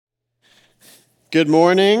Good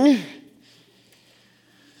morning.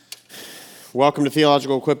 Welcome to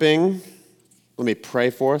Theological Equipping. Let me pray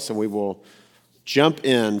for us and we will jump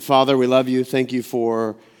in. Father, we love you. Thank you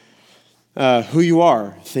for who you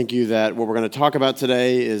are. Thank you that what we're going to talk about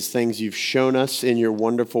today is things you've shown us in your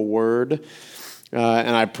wonderful word.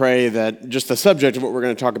 And I pray that just the subject of what we're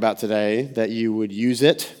going to talk about today, that you would use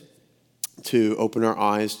it to open our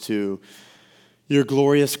eyes to your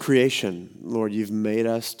glorious creation. Lord, you've made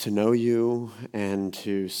us to know you and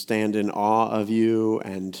to stand in awe of you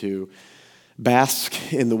and to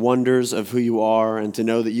bask in the wonders of who you are and to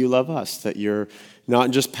know that you love us, that you're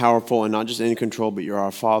not just powerful and not just in control, but you're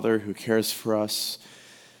our Father who cares for us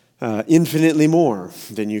infinitely more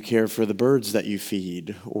than you care for the birds that you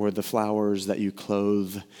feed or the flowers that you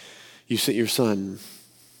clothe. You sent your Son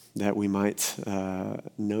that we might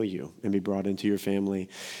know you and be brought into your family.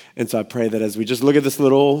 And so I pray that as we just look at this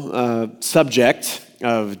little subject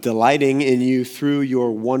of delighting in you through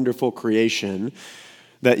your wonderful creation,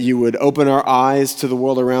 that you would open our eyes to the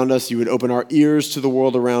world around us, you would open our ears to the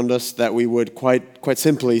world around us, that we would quite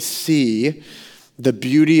simply see the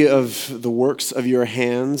beauty of the works of your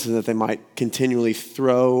hands, and that they might continually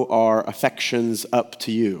throw our affections up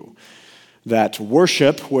to you. That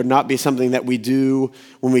worship would not be something that we do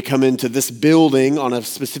when we come into this building on a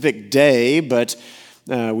specific day, but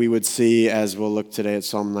we would see, as we'll look today at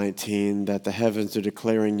Psalm 19, that the heavens are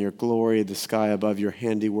declaring your glory, the sky above your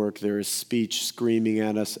handiwork. There is speech screaming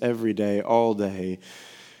at us every day, all day,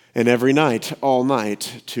 and every night, all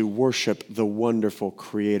night, to worship the wonderful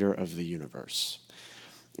creator of the universe.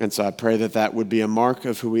 And so I pray that that would be a mark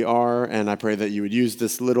of who we are, and I pray that you would use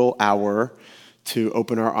this little hour to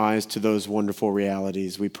open our eyes to those wonderful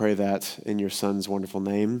realities. We pray that in your Son's wonderful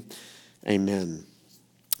name. Amen.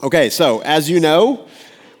 Okay, so as you know,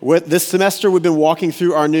 this semester we've been walking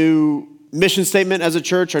through our new mission statement as a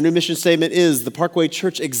church. Our new mission statement is the Parkway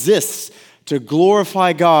Church exists to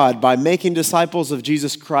glorify God by making disciples of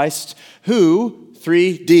Jesus Christ who,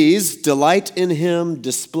 3 Ds, delight in him,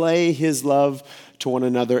 display his love to one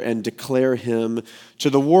another, and declare him to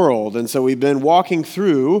the world. And so we've been walking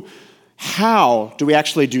through how do we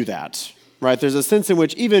actually do that, right? There's a sense in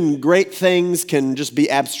which even great things can just be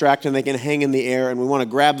abstract and they can hang in the air and we want to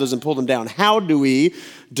grab those and pull them down. How do we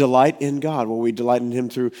delight in God? Well, we delight in him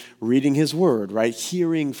through reading his word, right?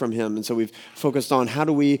 Hearing from him. And so we've focused on how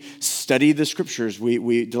do we study the scriptures?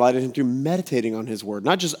 We delight in him through meditating on his word,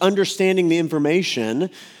 not just understanding the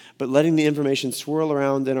information, but letting the information swirl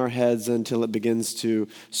around in our heads until it begins to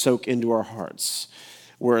soak into our hearts.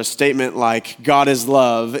 Where a statement like God is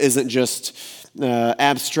love isn't just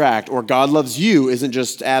abstract, or God loves you isn't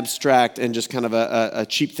just abstract and just kind of a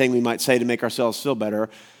cheap thing we might say to make ourselves feel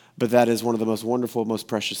better, but that is one of the most wonderful, most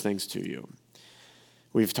precious things to you.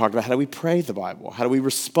 We've talked about how do we pray the Bible? How do we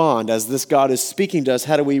respond? As this God is speaking to us,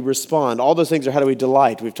 how do we respond? All those things are how do we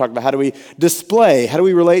delight. We've talked about how do we display? How do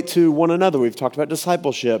we relate to one another? We've talked about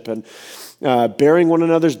discipleship and bearing one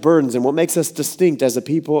another's burdens and what makes us distinct as a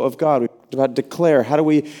people of God. We've talked about declare. How do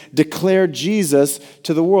we declare Jesus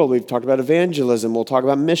to the world? We've talked about evangelism. We'll talk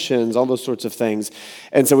about missions, all those sorts of things.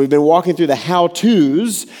 And so we've been walking through the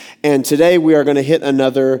how-tos, and today we are going to hit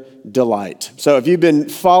another delight. So if you've been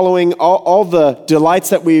following, all the delights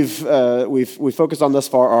that we've focused on thus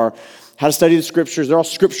far are how to study the scriptures. They're all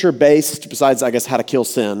scripture-based, besides, I guess, how to kill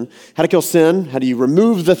sin. How to kill sin, how do you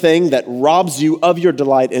remove the thing that robs you of your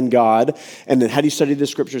delight in God, and then how do you study the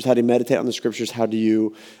scriptures, how do you meditate on the scriptures, how do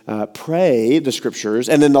you pray the scriptures,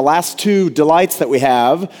 and then the last 2 delights that we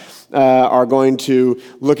have are going to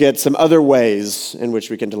look at some other ways in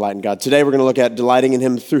which we can delight in God. Today we're going to look at delighting in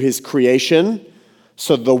him through his creation.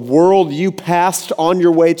 So the world you passed on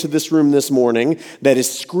your way to this room this morning that is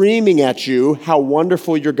screaming at you how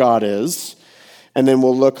wonderful your God is. And then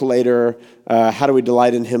we'll look later, how do we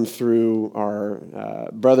delight in him through our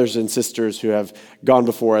brothers and sisters who have gone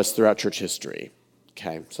before us throughout church history.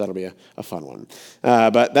 Okay, so that'll be a fun one.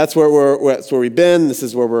 But that's where we've been. This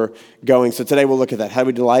is where we're going. So today we'll look at that. How do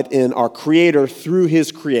we delight in our Creator through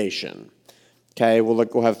his creation? Okay,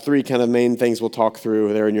 we'll have 3 kind of main things we'll talk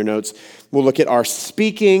through there in your notes. We'll look at our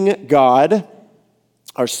speaking God,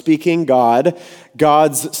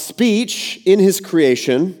 God's speech in his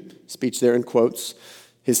creation, speech there in quotes,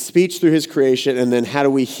 his speech through his creation, and then how do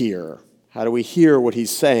we hear? How do we hear what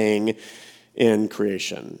he's saying in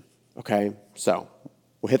creation? Okay, so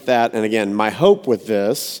we'll hit that. And again, my hope with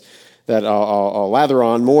this, that I'll lather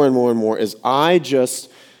on more and more and more, is I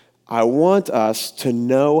want us to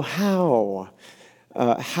know how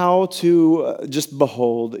to just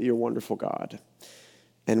behold your wonderful God.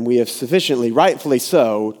 And we have sufficiently, rightfully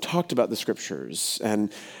so, talked about the scriptures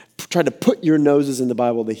and tried to put your noses in the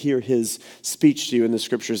Bible to hear his speech to you in the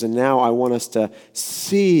scriptures. And now I want us to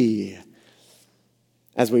see,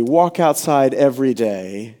 as we walk outside every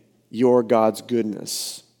day, your God's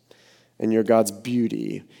goodness and your God's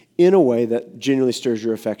beauty in a way that genuinely stirs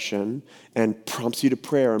your affection and prompts you to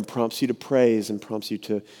prayer and prompts you to praise and prompts you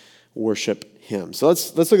to worship him. So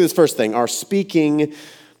let's look at this first thing, our speaking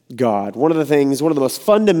God. One of the most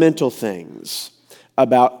fundamental things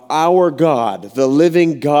about our God, the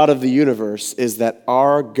living God of the universe, is that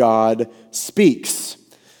our God speaks.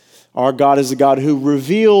 Our God is a God who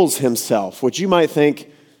reveals himself, which you might think,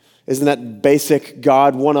 isn't that basic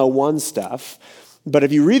God 101 stuff? But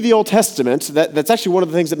if you read the Old Testament, that's actually one of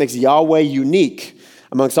the things that makes Yahweh unique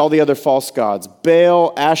amongst all the other false gods.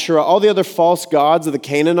 Baal, Asherah, all the other false gods of the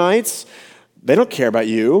Canaanites, they don't care about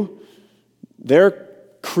you. They're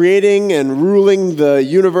creating and ruling the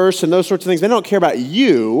universe and those sorts of things. They don't care about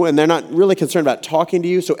you, and they're not really concerned about talking to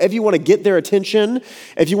you. So if you want to get their attention,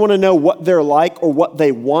 if you want to know what they're like or what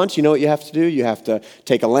they want, you know what you have to do? You have to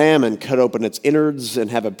take a lamb and cut open its innards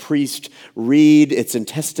and have a priest read its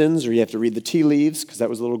intestines, or you have to read the tea leaves, because that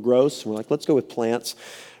was a little gross. And we're like, let's go with plants.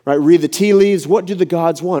 Right? Read the tea leaves. What do the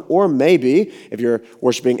gods want? Or maybe, if you're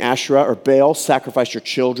worshiping Asherah or Baal, sacrifice your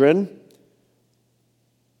children.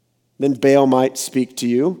 Then Baal might speak to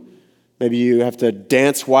you. Maybe you have to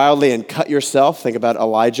dance wildly and cut yourself. Think about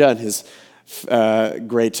Elijah and his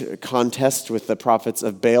great contest with the prophets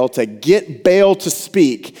of Baal. To get Baal to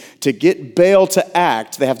speak, to get Baal to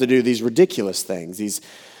act, they have to do these ridiculous things, these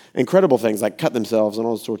incredible things like cut themselves and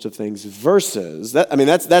all sorts of things. Versus,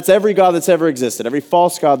 that's every god that's ever existed, every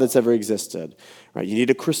false god that's ever existed. Right? You need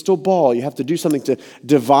a crystal ball. You have to do something to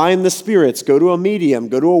divine the spirits, go to a medium,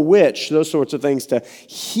 go to a witch, those sorts of things to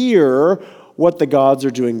hear what the gods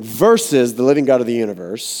are doing versus the living God of the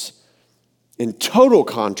universe. In total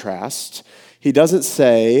contrast, he doesn't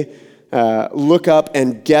say, look up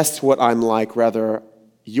and guess what I'm like. Rather,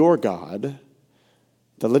 your God,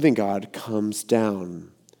 the living God, comes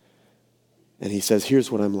down and he says,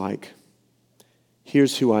 here's what I'm like.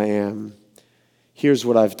 Here's who I am. Here's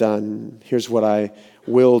what I've done. Here's what I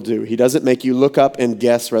will do. He doesn't make you look up and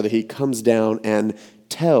guess. Rather, he comes down and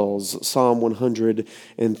tells. Psalm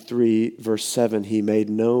 103, verse 7, he made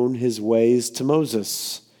known his ways to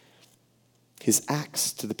Moses, his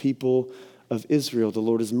acts to the people of Israel. The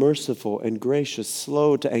Lord is merciful and gracious,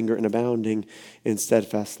 slow to anger and abounding in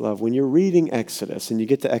steadfast love. When you're reading Exodus and you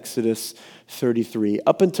get to Exodus 33,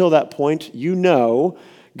 up until that point, you know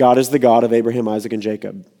God is the God of Abraham, Isaac, and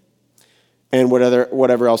Jacob. And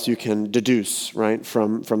whatever else you can deduce, right,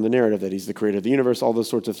 from the narrative, that he's the creator of the universe, all those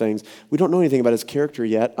sorts of things. We don't know anything about his character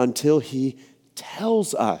yet until he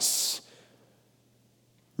tells us.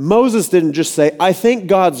 Moses didn't just say, I think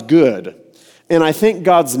God's good, and I think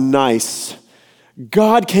God's nice.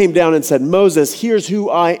 God came down and said, Moses, here's who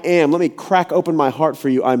I am. Let me crack open my heart for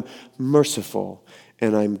you. I'm merciful,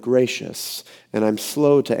 and I'm gracious, and I'm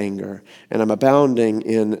slow to anger, and I'm abounding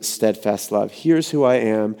in steadfast love. Here's who I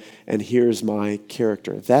am, and here's my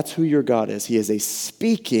character. That's who your God is. He is a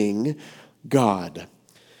speaking God.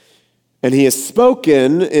 And he has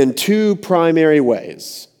spoken in two primary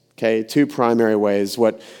ways. Okay, two primary ways,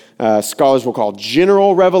 what scholars will call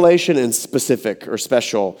general revelation and specific or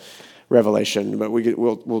special revelation. But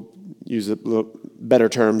we'll use a little better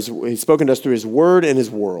terms. He's spoken to us through his word and his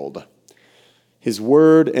world. His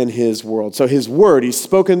word and his world. So his word, he's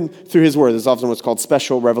spoken through his word. This is often what's called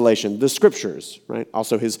special revelation. The scriptures, right?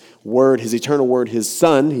 Also his word, his eternal word, his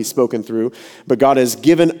son, he's spoken through. But God has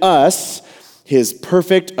given us his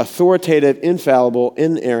perfect, authoritative, infallible,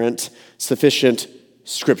 inerrant, sufficient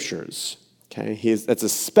scriptures. Okay? That's a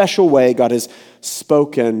special way God has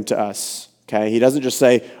spoken to us. Okay, he doesn't just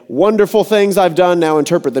say, wonderful things I've done, now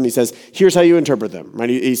interpret them. He says, here's how you interpret them. Right?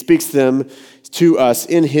 He speaks them to us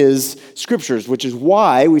in his scriptures, which is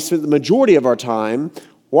why we spend the majority of our time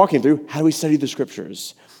walking through, how do we study the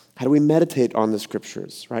scriptures? How do we meditate on the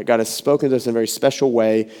scriptures? Right? God has spoken to us in a very special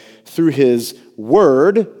way through his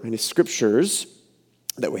word and his scriptures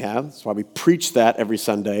that we have. That's why we preach that every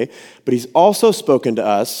Sunday. But he's also spoken to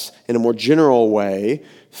us in a more general way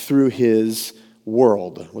through his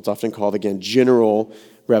world, what's often called, again, general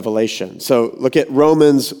revelation. So look at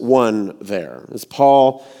Romans 1 there. As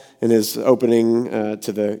Paul, in his opening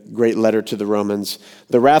to the great letter to the Romans,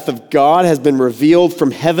 the wrath of God has been revealed from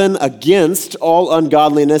heaven against all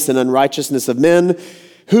ungodliness and unrighteousness of men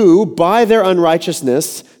who, by their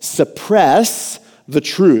unrighteousness, suppress the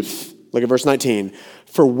truth. Look at verse 19.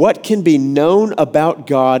 For what can be known about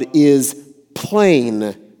God is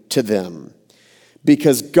plain to them,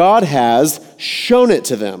 because God has shown it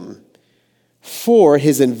to them. For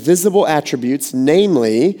his invisible attributes,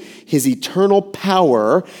 namely his eternal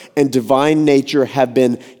power and divine nature, have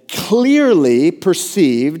been clearly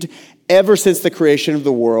perceived ever since the creation of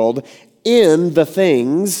the world in the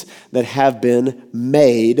things that have been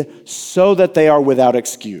made, so that they are without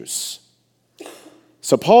excuse.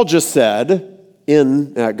 So Paul just said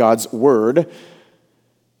in God's word,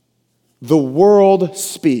 the world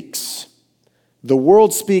speaks. The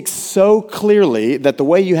world speaks so clearly that the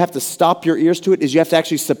way you have to stop your ears to it is you have to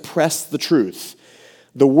actually suppress the truth.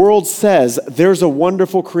 The world says there's a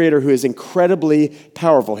wonderful creator who is incredibly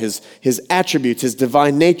powerful. His attributes, his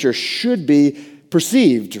divine nature should be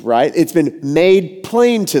perceived, right? It's been made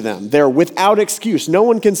plain to them. They're without excuse. No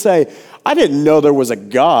one can say, I didn't know there was a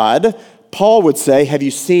God. Paul would say, have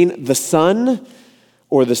you seen the sun,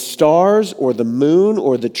 or the stars, or the moon,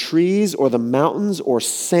 or the trees, or the mountains, or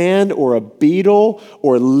sand, or a beetle,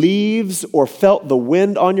 or leaves, or felt the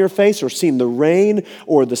wind on your face, or seen the rain,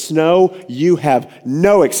 or the snow? You have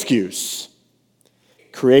no excuse.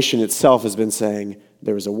 Creation itself has been saying,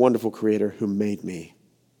 there is a wonderful creator who made me,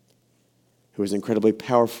 who is incredibly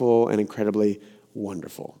powerful and incredibly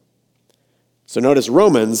wonderful. So notice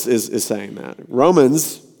Romans is saying that.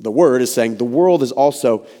 Romans, the word, is saying the world is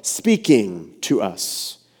also speaking to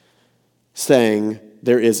us, saying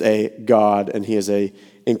there is a God and he is a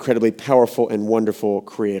incredibly powerful and wonderful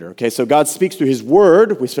creator. Okay, so God speaks through his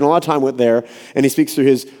word. We spend a lot of time with there, and he speaks through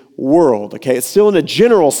his world. Okay, it's still in a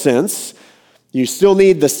general sense. You still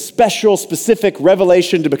need the special, specific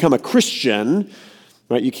revelation to become a Christian.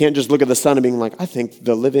 Right? You can't just look at the sun and being like, I think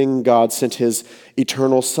the living God sent his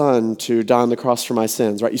eternal son to die on the cross for my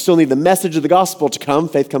sins. Right? You still need the message of the gospel to come.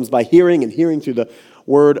 Faith comes by hearing, and hearing through the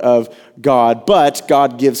word of God. But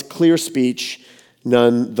God gives clear speech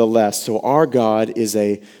nonetheless. So our God is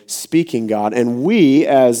a speaking God. And we,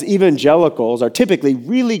 as evangelicals, are typically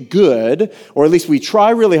really good, or at least we try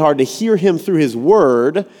really hard to hear him through his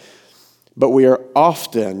word, but we are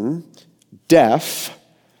often deaf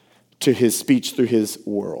to his speech through his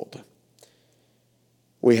world.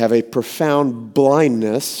 We have a profound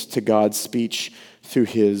blindness to God's speech through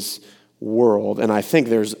his world. And I think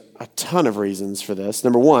there's a ton of reasons for this.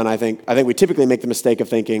 Number one, I think we typically make the mistake of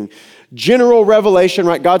thinking general revelation,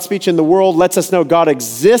 right? God's speech in the world lets us know God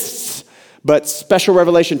exists, but special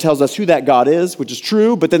revelation tells us who that God is, which is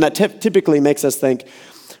true, but then that typically makes us think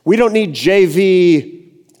we don't need JV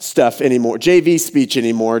stuff anymore, JV speech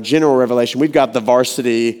anymore, general revelation. We've got the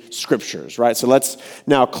varsity scriptures, right? So let's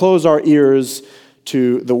now close our ears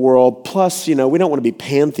to the world. Plus, we don't want to be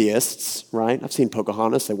pantheists, right? I've seen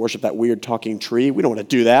Pocahontas. They worship that weird talking tree. We don't want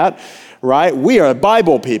to do that, right? We are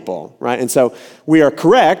Bible people, right? And so we are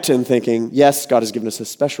correct in thinking, yes, God has given us a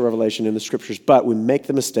special revelation in the scriptures, but we make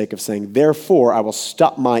the mistake of saying, therefore, I will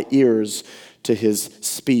stop my ears to his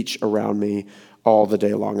speech around me all the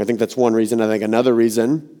day long. I think that's one reason. I think another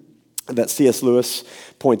reason that C.S. Lewis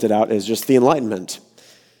pointed out is just the Enlightenment.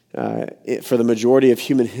 For the majority of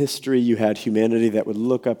human history, you had humanity that would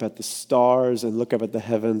look up at the stars and look up at the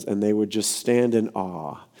heavens, and they would just stand in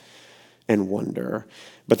awe and wonder.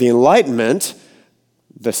 But the Enlightenment,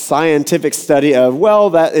 the scientific study of,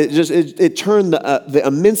 it turned the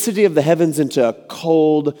immensity of the heavens into a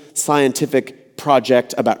cold scientific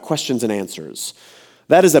project about questions and answers.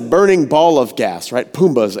 That is a burning ball of gas, right?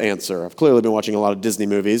 Pumbaa's answer. I've clearly been watching a lot of Disney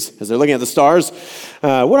movies as they're looking at the stars.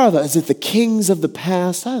 What are those? Is it the kings of the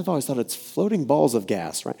past? I've always thought it's floating balls of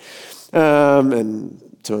gas, right? And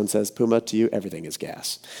someone says, Pumbaa, to you, everything is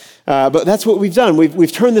gas. But that's what we've done.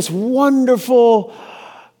 We've turned this wonderful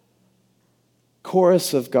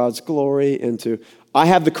chorus of God's glory into, I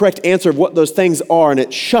have the correct answer of what those things are, and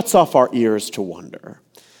it shuts off our ears to wonder.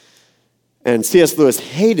 And C.S. Lewis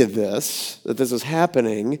hated that this was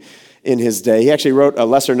happening in his day. He actually wrote a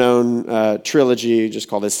lesser-known trilogy just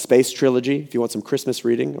called his Space Trilogy. If you want some Christmas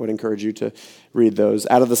reading, I would encourage you to read those.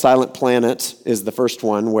 Out of the Silent Planet is the first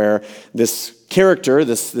one, where this character,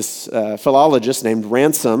 this philologist named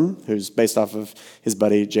Ransom, who's based off of his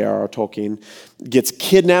buddy J.R.R. Tolkien, gets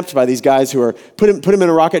kidnapped by these guys who are put him in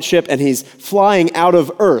a rocket ship, and he's flying out of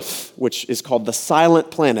Earth, which is called the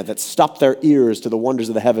Silent Planet, that stopped their ears to the wonders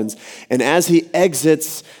of the heavens. And as he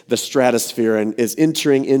exits the stratosphere and is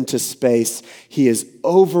entering into space, he is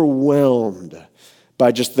overwhelmed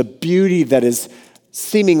by just the beauty that is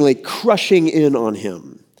seemingly crushing in on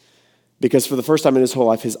him. Because for the first time in his whole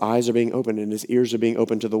life, his eyes are being opened and his ears are being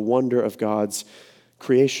opened to the wonder of God's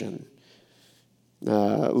creation.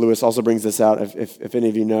 Lewis also brings this out, if any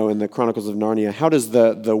of you know, in the Chronicles of Narnia. How does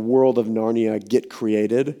the world of Narnia get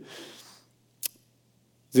created?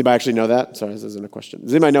 Does anybody actually know that? Sorry, this isn't a question.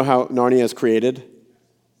 Does anybody know how Narnia is created?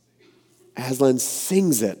 Aslan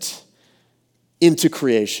sings it. into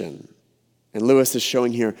creation. And Lewis is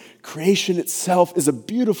showing here, creation itself is a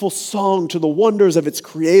beautiful song to the wonders of its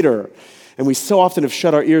creator. And we so often have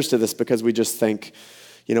shut our ears to this because we just think,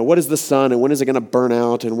 what is the sun and when is it going to burn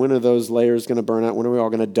out and when are those layers going to burn out? When are we all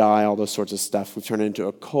going to die? All those sorts of stuff. We've turned it into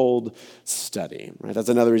a cold study, right? That's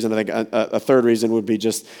another reason. I think a third reason would be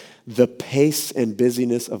just the pace and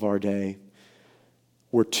busyness of our day.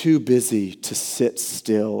 We're too busy to sit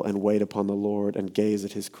still and wait upon the Lord and gaze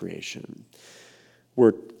at his creation.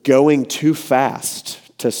 We're going too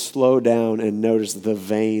fast to slow down and notice the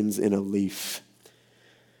veins in a leaf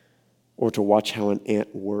or to watch how an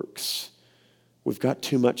ant works. We've got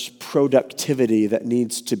too much productivity that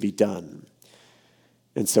needs to be done.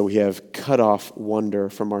 And so we have cut off wonder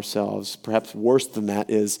from ourselves. Perhaps worse than that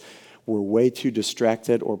is we're way too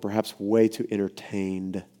distracted or perhaps way too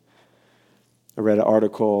entertained. I read an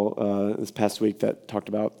article this past week that talked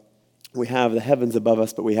about we have the heavens above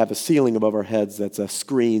us, but we have a ceiling above our heads that's a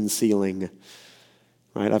screen ceiling.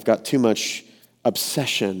 Right? I've got too much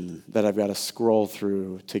obsession that I've got to scroll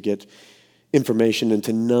through to get information and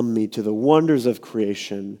to numb me to the wonders of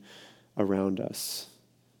creation around us.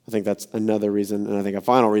 I think that's another reason, and I think a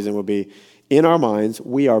final reason would be, in our minds,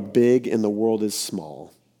 we are big and the world is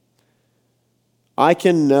small. I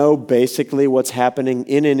can know basically what's happening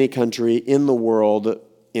in any country in the world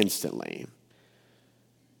instantly.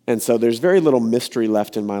 And so there's very little mystery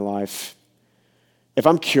left in my life. If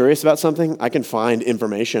I'm curious about something, I can find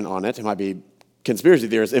information on it. It might be conspiracy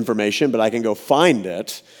theorist information, but I can go find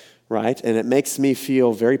it. Right? And it makes me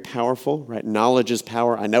feel very powerful, right? Knowledge is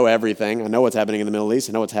power. I know everything. I know what's happening in the Middle East.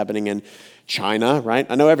 I know what's happening in China, right?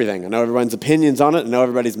 I know everything. I know everyone's opinions on it. I know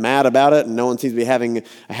everybody's mad about it, and no one seems to be having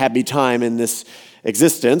a happy time in this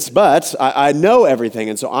existence, but I know everything,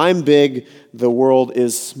 and so I'm big, the world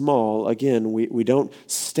is small. Again, we don't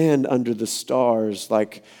stand under the stars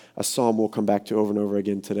like a psalm we'll come back to over and over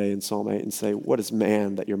again today in Psalm 8 and say, what is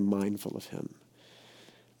man that you're mindful of him?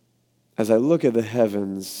 As I look at the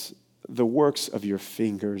heavens, the works of your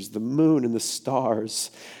fingers, the moon and the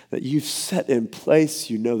stars that you've set in place,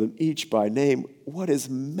 you know them each by name. What is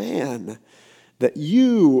man that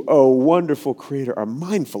you, O wonderful creator, are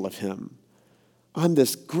mindful of him? I'm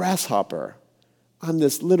this grasshopper. I'm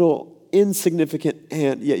this little insignificant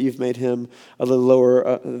ant, yet you've made him a little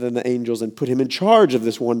lower than the angels and put him in charge of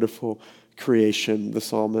this wonderful creation, the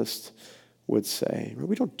psalmist would say.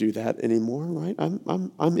 We don't do that anymore, right?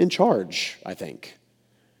 I'm in charge, I think.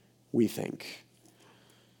 We think.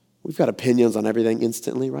 We've got opinions on everything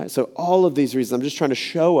instantly, right? So all of these reasons, I'm just trying to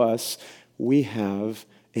show us we have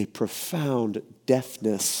a profound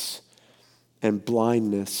deafness and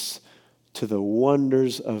blindness to the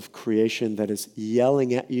wonders of creation that is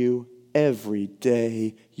yelling at you every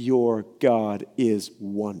day. Your God is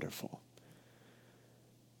wonderful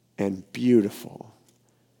and beautiful,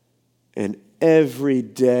 and every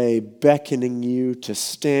day beckoning you to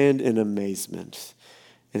stand in amazement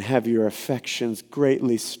and have your affections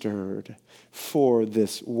greatly stirred for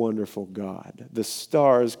this wonderful God. The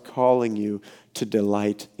stars calling you to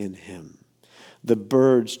delight in him. The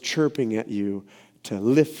birds chirping at you to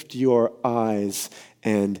lift your eyes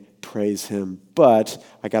and praise him. But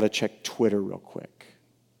I got to check Twitter real quick.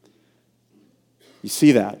 You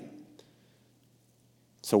see that?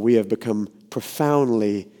 So we have become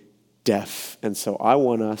profoundly deaf. And so I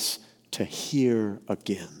want us to hear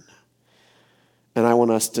again. And I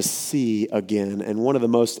want us to see again. And one of the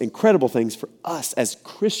most incredible things for us as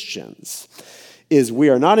Christians is we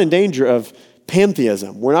are not in danger of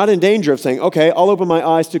pantheism. We're not in danger of saying, okay, I'll open my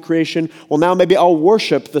eyes to creation. Well, now maybe I'll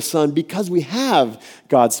worship the Son because we have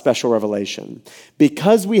God's special revelation.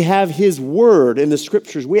 Because we have his word in the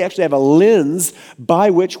scriptures, we actually have a lens by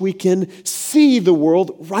which we can see the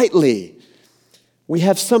world rightly. We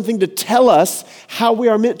have something to tell us how we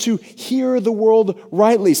are meant to hear the world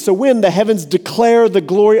rightly. So when the heavens declare the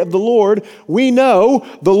glory of the Lord, we know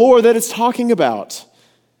the Lord that it's talking about.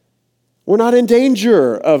 We're not in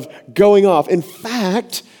danger of going off. In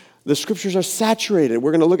fact, the scriptures are saturated.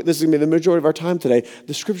 We're going to look at this, is going to be the majority of our time today.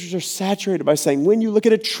 The scriptures are saturated by saying, when you look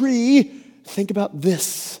at a tree, think about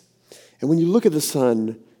this. And when you look at the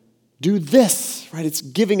sun, do this, right? It's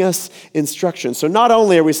giving us instruction. So not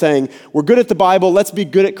only are we saying, we're good at the Bible, let's be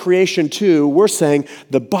good at creation too. We're saying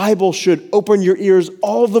the Bible should open your ears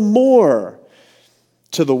all the more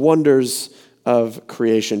to the wonders of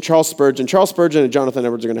creation. Charles Spurgeon and Jonathan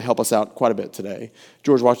Edwards are going to help us out quite a bit today.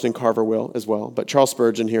 George Washington Carver will as well. But Charles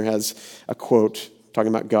Spurgeon here has a quote talking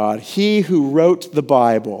about God. He who wrote the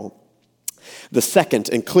Bible The second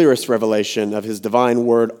and clearest revelation of his divine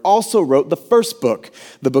word also wrote the first book,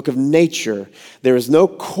 the book of nature. There is no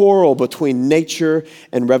quarrel between nature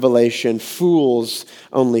and revelation. Fools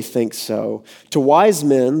only think so. To wise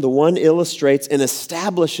men, the one illustrates and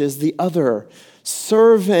establishes the other,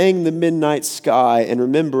 surveying the midnight sky and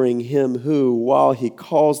remembering him who, while he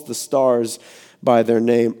calls the stars by their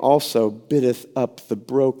name, also biddeth up the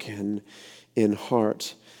broken in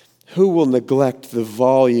heart. Who will neglect the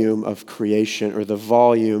volume of creation or the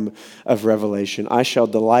volume of revelation? I shall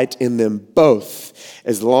delight in them both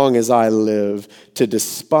as long as I live, to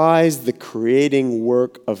despise the creating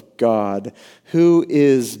work of God, who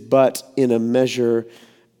is but in a measure,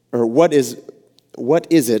 or what is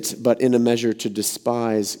it but in a measure to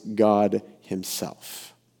despise God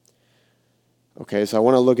himself? Okay, so I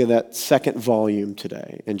want to look at that second volume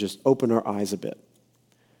today and just open our eyes a bit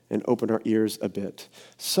and open our ears a bit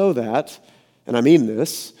so that, and I mean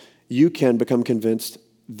this, you can become convinced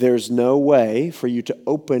there's no way for you to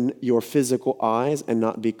open your physical eyes and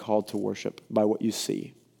not be called to worship by what you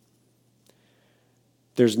see.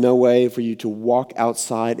 There's no way for you to walk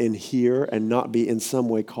outside and hear and not be in some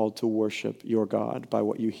way called to worship your God by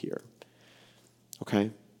what you hear.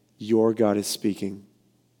 Okay? Your God is speaking.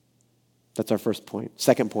 That's our first point.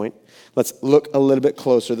 Second point, let's look a little bit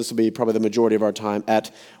closer. This will be probably the majority of our time at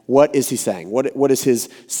what is he saying? What is his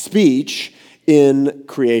speech in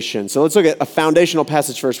creation? So let's look at a foundational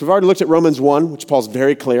passage first. We've already looked at Romans 1, which Paul's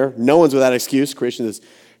very clear. No one's without excuse. Creation is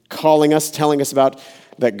calling us, telling us about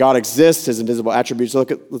that God exists, his invisible attributes.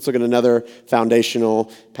 Let's look at another foundational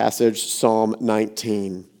passage, Psalm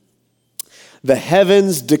 19. The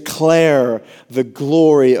heavens declare the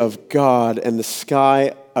glory of God, and the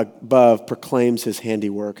sky above proclaims his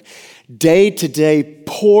handiwork. Day to day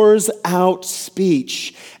pours out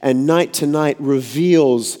speech, and night to night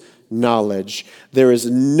reveals knowledge. There is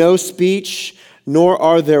no speech, nor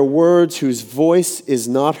are there words whose voice is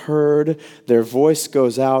not heard. Their voice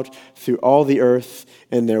goes out through all the earth,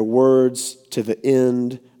 and their words to the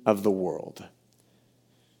end of the world.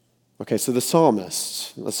 Okay, so the psalm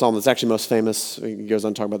that's actually most famous, he goes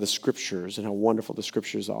on to talk about the scriptures and how wonderful the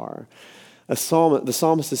scriptures are. The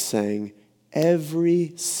psalmist is saying,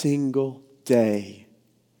 every single day,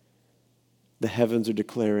 the heavens are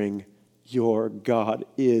declaring, your God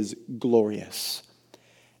is glorious.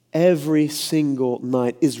 Every single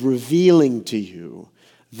night is revealing to you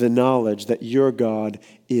the knowledge that your God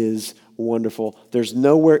is wonderful. There's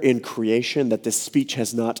nowhere in creation that this speech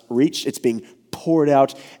has not reached. It's being poured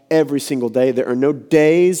out every single day. There are no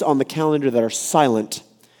days on the calendar that are silent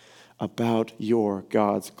about your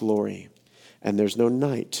God's glory. And there's no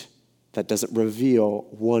night that doesn't reveal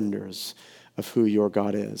wonders of who your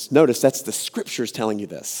God is. Notice that's the scriptures telling you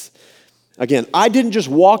this. Again, I didn't just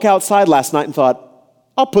walk outside last night and thought,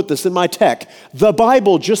 I'll put this in my tech. The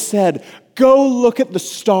Bible just said, go look at the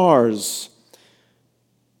stars.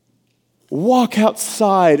 Walk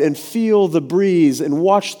outside and feel the breeze and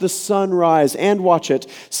watch the sun rise and watch it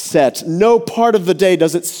set. No part of the day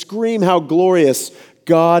does it scream how glorious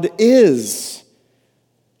God is.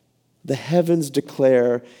 The heavens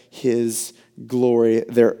declare his glory.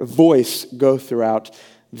 Their voice go throughout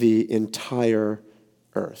the entire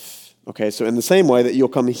earth. Okay, so in the same way that you'll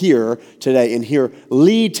come here today and hear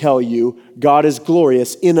Lee tell you God is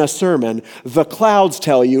glorious in a sermon, the clouds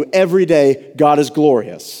tell you every day God is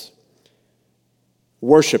glorious.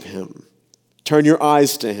 Worship him. Turn your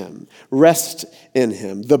eyes to him. Rest in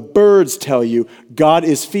him. The birds tell you God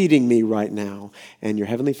is feeding me right now, and your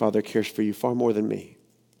heavenly Father cares for you far more than me.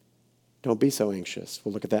 Don't be so anxious.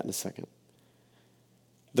 We'll look at that in a second.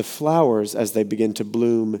 The flowers, as they begin to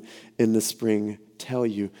bloom in the spring, tell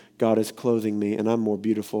you, God is clothing me, and I'm more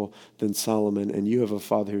beautiful than Solomon, and you have a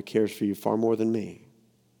Father who cares for you far more than me.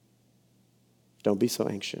 Don't be so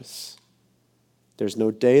anxious. There's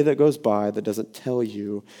no day that goes by that doesn't tell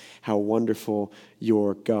you how wonderful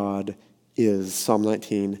your God is. Psalm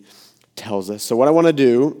 19 tells us. So what I want to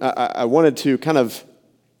do, I wanted to kind of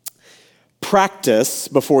practice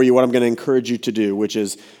before you what I'm going to encourage you to do, which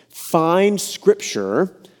is find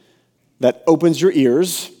scripture that opens your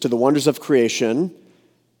ears to the wonders of creation,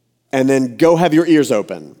 and then go have your ears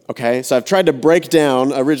open, okay? So I've tried to break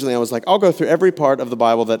down, originally I was like, I'll go through every part of the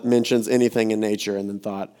Bible that mentions anything in nature, and then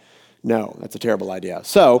thought, no, that's a terrible idea.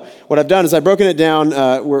 So what I've done is I've broken it down.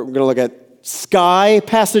 We're going to look at sky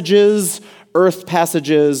passages, earth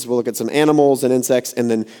passages. We'll look at some animals and insects,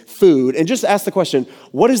 and then food, and just ask the question,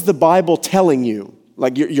 what is the Bible telling you?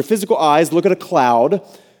 Like your physical eyes look at a cloud.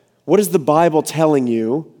 What is the Bible telling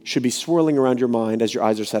you should be swirling around your mind as your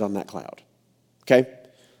eyes are set on that cloud? Okay?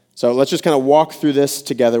 So let's just kind of walk through this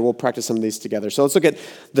together. We'll practice some of these together. So let's look at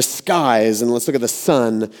the skies and let's look at the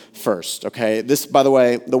sun first, okay? This, by the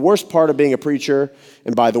way, the worst part of being a preacher,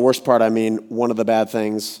 and by the worst part I mean one of the bad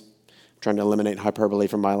things, I'm trying to eliminate hyperbole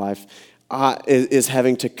from my life, is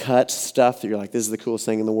having to cut stuff that you're like, this is the coolest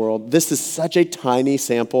thing in the world. This is such a tiny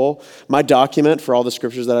sample. My document for all the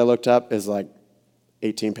scriptures that I looked up is like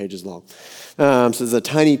 18 pages long. So it's a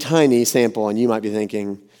tiny, tiny sample, and you might be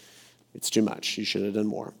thinking, it's too much. You should have done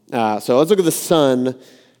more. So let's look at the sun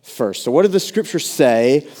first. So what did the scripture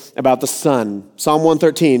say about the sun? Psalm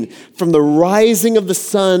 113, from the rising of the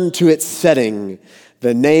sun to its setting,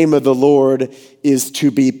 the name of the Lord is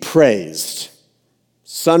to be praised.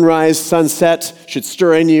 Sunrise, sunset should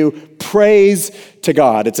stir in you praise to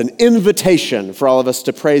God. It's an invitation for all of us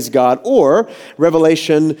to praise God. Or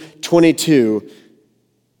Revelation 22,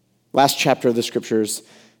 last chapter of the scriptures,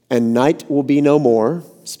 and night will be no more.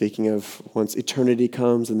 Speaking of once eternity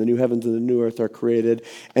comes and the new heavens and the new earth are created,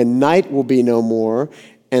 and night will be no more,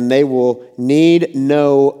 and they will need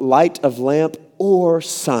no light of lamp or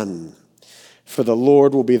sun, for the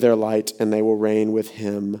Lord will be their light, and they will reign with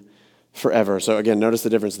him forever. So again, notice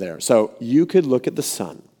the difference there. So you could look at the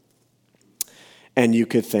sun, and you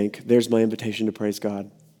could think, there's my invitation to praise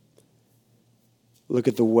God. Look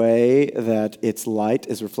at the way that its light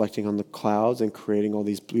is reflecting on the clouds and creating all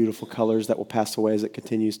these beautiful colors that will pass away as it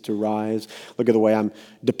continues to rise. Look at the way I'm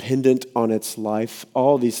dependent on its life.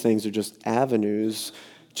 All these things are just avenues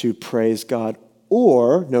to praise God.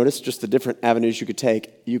 Or, notice just the different avenues you could take.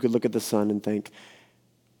 You could look at the sun and think,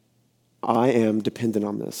 I am dependent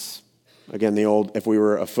on this. Again, the old, if we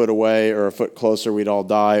were a foot away or a foot closer, we'd all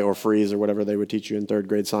die or freeze or whatever they would teach you in third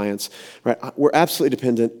grade science. Right? We're absolutely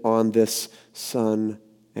dependent on this sun,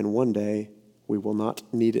 and one day we will not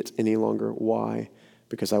need it any longer. Why?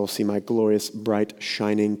 Because I will see my glorious, bright,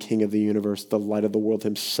 shining King of the universe, the light of the world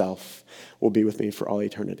himself, will be with me for all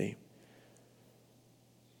eternity.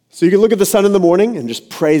 So you can look at the sun in the morning and just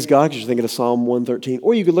praise God because you're thinking of Psalm 113.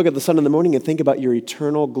 Or you could look at the sun in the morning and think about your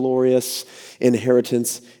eternal, glorious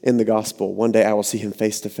inheritance in the gospel. One day I will see him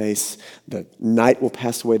face to face. The night will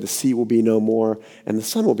pass away. The sea will be no more. And the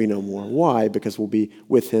sun will be no more. Why? Because we'll be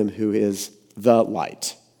with him who is the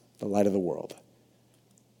light of the world.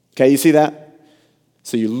 Okay, you see that?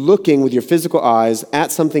 So you're looking with your physical eyes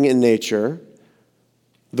at something in nature.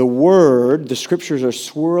 The word, the scriptures are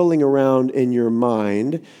swirling around in your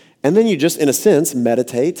mind, and then you just, in a sense,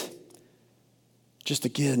 meditate. Just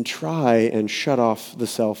again, try and shut off the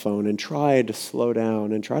cell phone and try to slow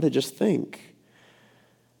down and try to just think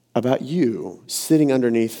about you sitting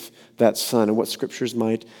underneath that sun and what scriptures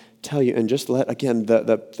might tell you. And just let, again,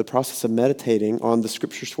 the process of meditating on the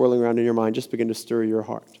scripture swirling around in your mind just begin to stir your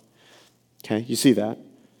heart. Okay, you see that?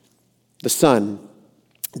 The sun.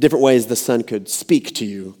 Different ways the sun could speak to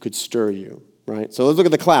you, could stir you, right? So let's look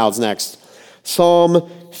at the clouds next. Psalm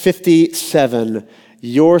 57,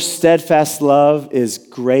 your steadfast love is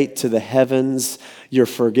great to the heavens, your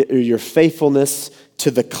faithfulness to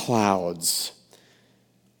the clouds.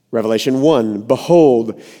 Revelation 1,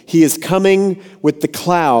 behold, he is coming with the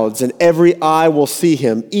clouds, and every eye will see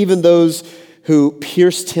him, even those who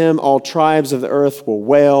pierced him. All tribes of the earth will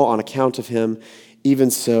wail on account of him.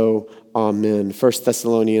 Even so, amen. 1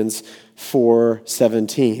 Thessalonians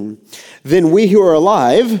 4:17. Then we who are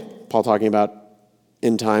alive, Paul talking about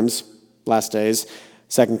end times, last days,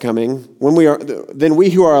 second coming, then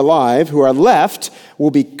we who are alive, who are left,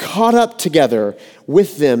 will be caught up together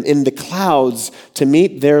with them in the clouds to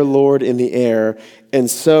meet their Lord in the air,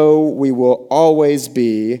 and so we will always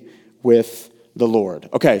be with the Lord.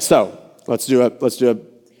 Okay, so let's do a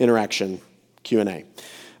interaction Q&A.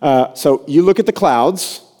 So you look at the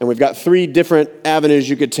clouds, and we've got three different avenues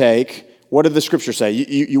you could take. What did the scripture say?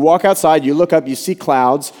 You walk outside, you look up, you see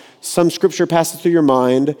clouds. Some scripture passes through your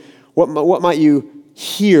mind. What might you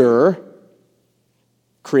hear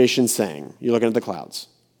creation saying? You're looking at the clouds.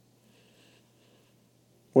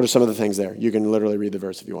 What are some of the things there? You can literally read the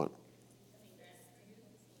verse if you want.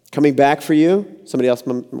 Coming back for you. Somebody else?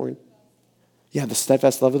 Morgan? Yeah, the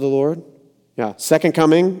steadfast love of the Lord. Yeah, second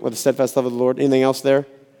coming with the steadfast love of the Lord. Anything else there?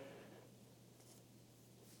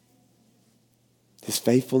 His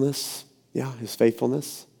faithfulness. Yeah, his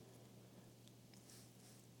faithfulness.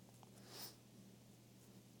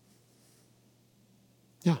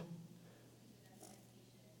 Yeah.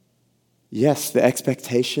 Yes, the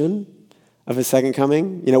expectation of his second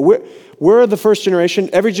coming. You know, we're the first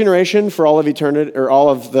generation. Every generation for all of eternity, or all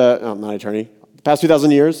of not eternity, the past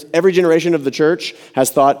 2,000 years, every generation of the church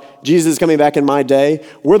has thought, Jesus is coming back in my day.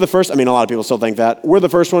 We're the first, a lot of people still think that. We're the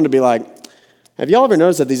first one to be like, have y'all ever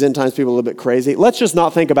noticed that these end times people are a little bit crazy? Let's just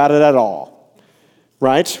not think about it at all.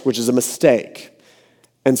 right? Which is a mistake.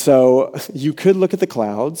 And so you could look at the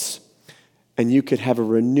clouds and you could have a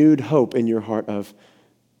renewed hope in your heart of,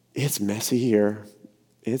 it's messy here.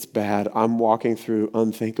 It's bad. I'm walking through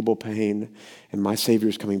unthinkable pain, and my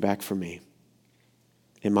Savior's coming back for me.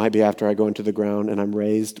 It might be after I go into the ground and I'm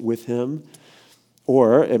raised with him,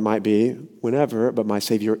 or it might be whenever, but my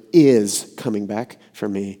Savior is coming back for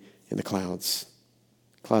me in the clouds.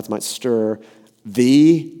 Clouds might stir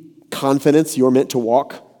the confidence you're meant to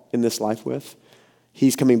walk in this life with.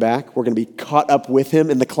 He's coming back. We're going to be caught up with him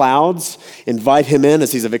in the clouds. Invite him in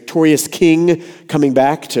as he's a victorious king coming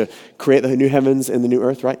back to create the new heavens and the new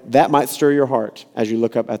earth, right? That might stir your heart as you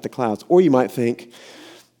look up at the clouds. Or you might think,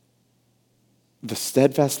 the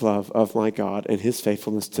steadfast love of my God and his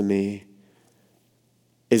faithfulness to me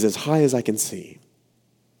is as high as I can see.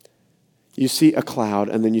 You see a cloud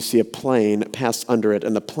and then you see a plane pass under it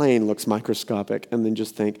and the plane looks microscopic, and then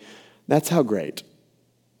just think, that's how great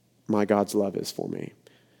my God's love is for me.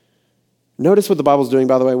 Notice what the Bible's doing,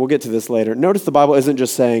 by the way. We'll get to this later. Notice the Bible isn't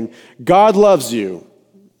just saying, God loves you.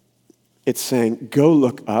 It's saying, go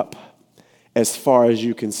look up as far as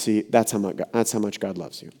you can see. That's how much God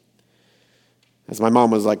loves you. As my mom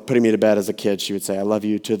was like putting me to bed as a kid, she would say, I love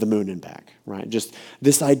you to the moon and back, right? Just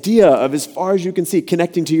this idea of as far as you can see,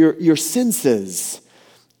 connecting to your senses.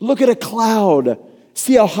 Look at a cloud.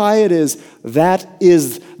 See how high it is. That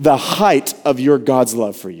is the height of your God's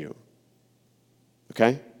love for you.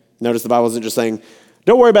 Okay? Notice the Bible isn't just saying,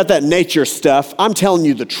 don't worry about that nature stuff. I'm telling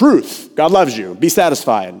you the truth. God loves you. Be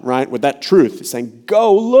satisfied, right, with that truth. It's saying,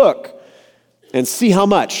 go look and see how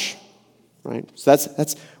much, right? So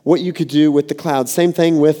that's what you could do with the clouds. Same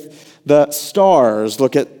thing with the stars.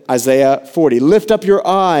 Look at Isaiah 40. Lift up your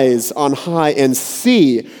eyes on high and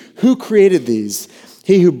see who created these.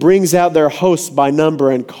 He who brings out their hosts by number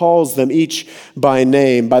and calls them each by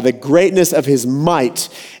name, by the greatness of his might,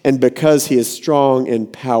 and because he is strong in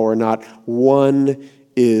power, not one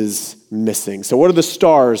is missing. So what are the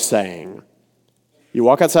stars saying? You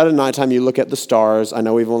walk outside at nighttime, you look at the stars. I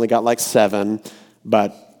know we've only got like 7,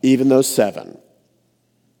 but even those 7.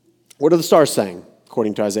 What are the stars saying,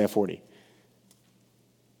 according to Isaiah 40?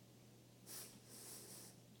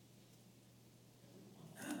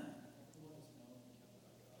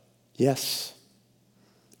 Yes.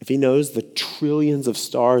 If he knows the trillions of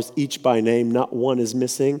stars, each by name, not one is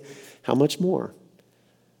missing, how much more?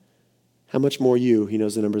 How much more you? He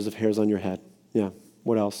knows the numbers of hairs on your head. Yeah.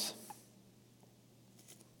 What else?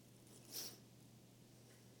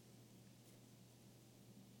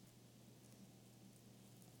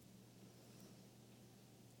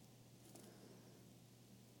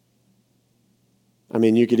 I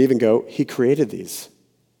mean, you could even go, he created these.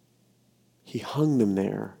 He hung them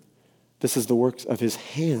there. This is the works of his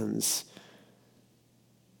hands.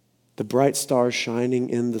 The bright stars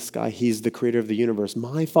shining in the sky. He's the creator of the universe.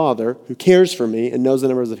 My Father, who cares for me and knows the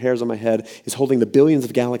numbers of hairs on my head, is holding the billions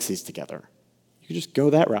of galaxies together. You could just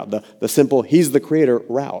go that route, the simple, he's the creator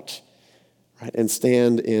route, right? And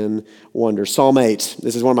stand in wonder. Psalm 8.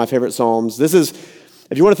 This is one of my favorite psalms. This is,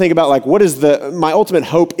 if you want to think about like what is my ultimate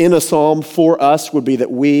hope in a psalm for us would be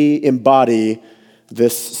that we embody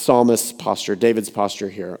this psalmist's posture, David's posture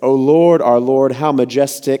here. O Lord, our Lord, how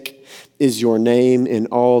majestic is your name in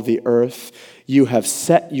all the earth. You have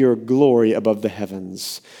set your glory above the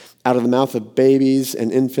heavens. Out of the mouth of babies and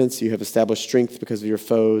infants, you have established strength because of your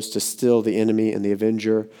foes to still the enemy and the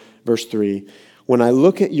avenger. Verse 3, when I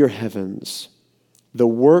look at your heavens, the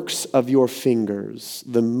works of your fingers,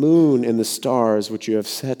 the moon and the stars which you have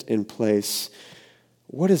set in place,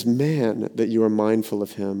 what is man that you are mindful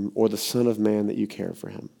of him, or the son of man that you care for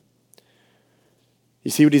him?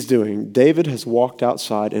 You see what he's doing? David has walked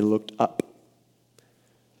outside and looked up.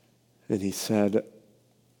 And he said,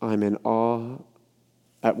 I'm in awe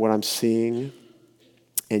at what I'm seeing,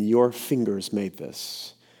 and your fingers made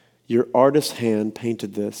this. Your artist's hand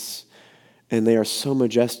painted this, and they are so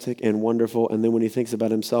majestic and wonderful. And then when he thinks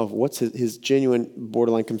about himself, what's his genuine,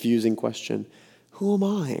 borderline confusing question? Who am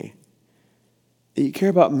I? You care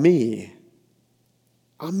about me.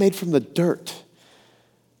 I'm made from the dirt.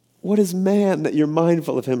 What is man that you're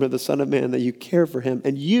mindful of him, or the son of man that you care for him?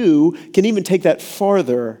 And you can even take that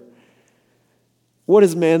farther. What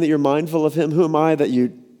is man that you're mindful of him? Who am I that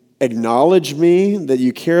you acknowledge me, that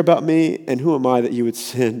you care about me? And who am I that you would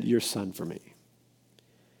send your son for me?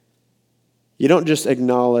 You don't just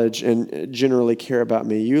acknowledge and generally care about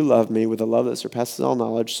me. You love me with a love that surpasses all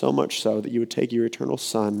knowledge, so much so that you would take your eternal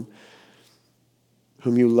son,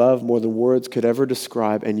 whom you love more than words could ever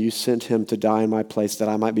describe, and you sent him to die in my place that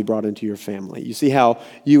I might be brought into your family. You see how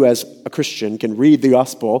you as a Christian can read the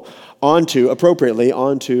gospel appropriately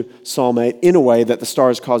onto Psalm 8 in a way that the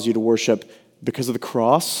stars cause you to worship because of the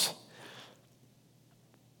cross?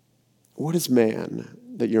 What is man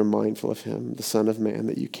that you're mindful of him, the Son of Man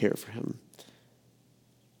that you care for him?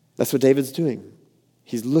 That's what David's doing.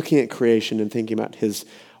 He's looking at creation and thinking about his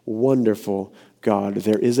wonderful God.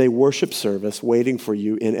 There is a worship service waiting for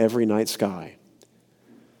you in every night sky.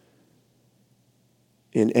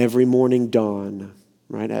 In every morning dawn,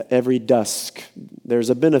 right? At every dusk, there's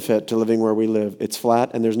a benefit to living where we live. It's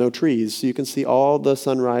flat and there's no trees, so you can see all the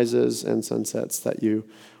sunrises and sunsets that you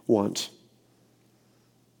want.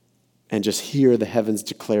 And just hear the heavens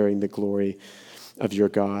declaring the glory of your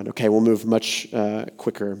God. Okay, we'll move much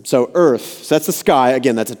quicker. So earth, so that's the sky.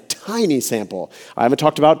 Again, that's a tiny sample. I haven't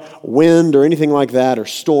talked about wind or anything like that, or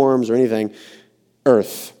storms or anything.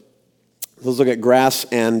 Earth. Let's look at grass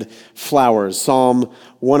and flowers. Psalm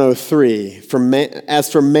 103.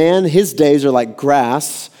 As for man, his days are like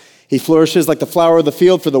grass. He flourishes like the flower of the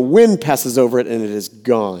field, for the wind passes over it and it is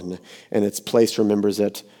gone, and its place remembers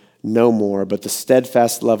it no more. But the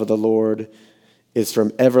steadfast love of the Lord is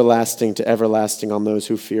from everlasting to everlasting on those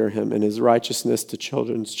who fear him, and his righteousness to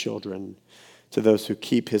children's children, to those who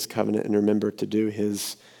keep his covenant and remember to do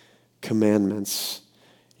his commandments.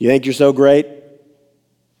 You think you're so great?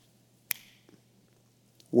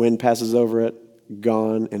 Wind passes over it,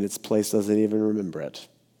 gone, and its place doesn't even remember it.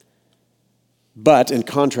 But in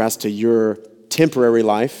contrast to your temporary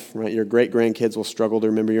life, right, your great-grandkids will struggle to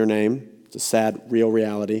remember your name. It's a sad, real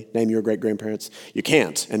reality. Name your great-grandparents. You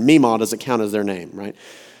can't. And Meemaw doesn't count as their name, right?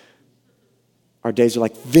 Our days are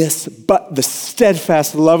like this, but the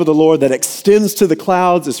steadfast love of the Lord that extends to the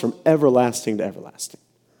clouds is from everlasting to everlasting.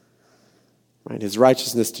 Right? His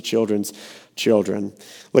righteousness to children's children.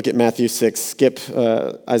 Look at Matthew 6. Skip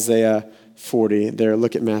Isaiah 40 there.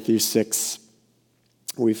 Look at Matthew 6.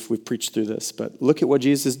 We've preached through this, but look at what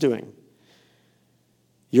Jesus is doing.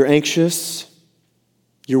 You're anxious.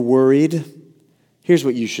 You're worried. Here's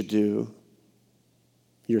what you should do,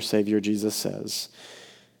 your Savior Jesus says.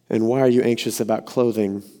 And why are you anxious about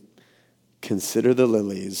clothing? Consider the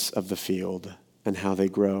lilies of the field and how they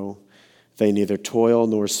grow. They neither toil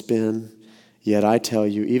nor spin. Yet I tell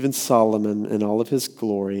you, even Solomon in all of his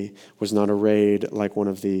glory was not arrayed like one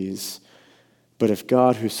of these. But if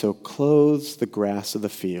God, who so clothes the grass of the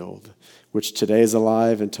field, which today is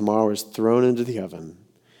alive and tomorrow is thrown into the oven,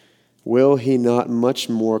 will he not much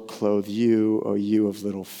more clothe you, O you of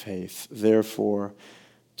little faith? Therefore,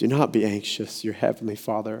 do not be anxious. Your heavenly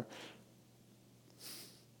Father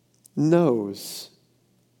knows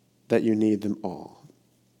that you need them all.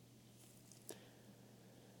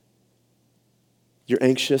 You're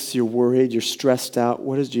anxious, you're worried, you're stressed out.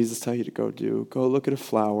 What does Jesus tell you to go do? Go look at a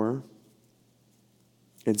flower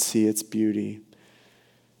and see its beauty.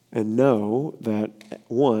 And know that,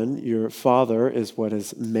 one, your Father is what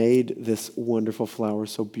has made this wonderful flower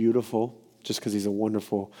so beautiful, just because he's a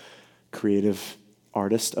wonderful creative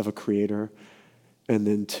artist of a creator. And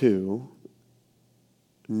then two,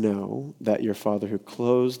 know that your Father who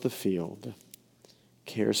clothes the field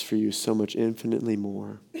cares for you so much infinitely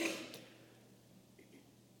more.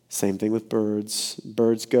 Same thing with birds.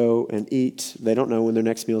 Birds go and eat. They don't know when their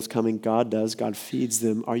next meal is coming. God does. God feeds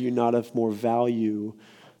them. Are you not of more value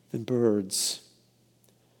than birds?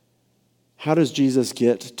 How does Jesus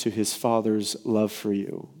get to his Father's love for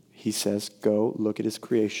you? He says, go look at his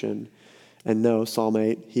creation and know, Psalm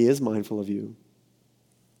 8, he is mindful of you.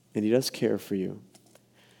 And he does care for you.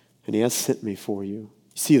 And he has sent me for you. You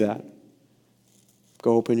see that?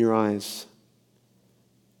 Go open your eyes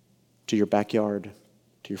to your backyard,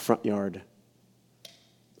 to your front yard.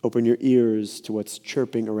 Open your ears to what's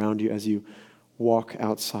chirping around you as you walk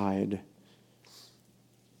outside.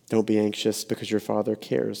 Don't be anxious because your Father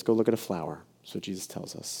cares. Go look at a flower. That's what Jesus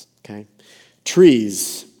tells us, okay?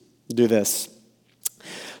 Trees do this.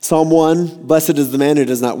 Psalm 1, blessed is the man who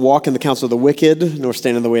does not walk in the counsel of the wicked, nor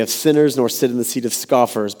stand in the way of sinners, nor sit in the seat of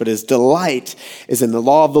scoffers, but his delight is in the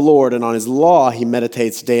law of the Lord, and on his law he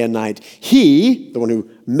meditates day and night. He, the one who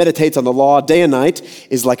meditates on the law day and night,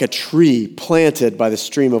 is like a tree planted by the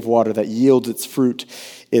stream of water that yields its fruit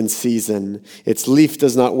in season. Its leaf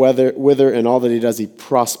does not wither, and all that he does, he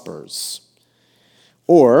prospers.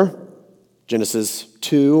 Or Genesis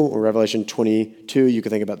 2 or Revelation 22, you could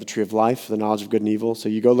think about the tree of life, the knowledge of good and evil. So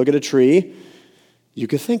you go look at a tree, you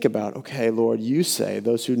could think about, okay, Lord, you say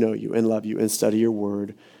those who know you and love you and study your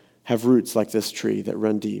word have roots like this tree that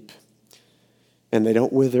run deep. and they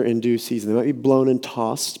don't wither in due season. They might be blown and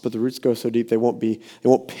tossed, but the roots go so deep they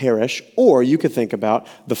won't perish. Or you could think about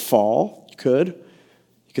the fall. You could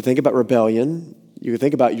think about rebellion. You could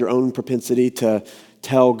think about your own propensity to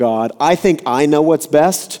tell God, I think I know what's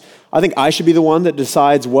best. I think I should be the one that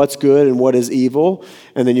decides what's good and what is evil.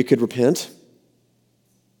 And then you could repent.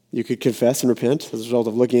 You could confess and repent as a result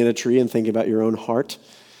of looking at a tree and thinking about your own heart.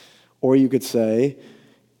 Or you could say,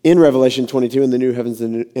 in Revelation 22, in the new heavens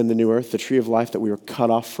and the new earth, the tree of life that we were cut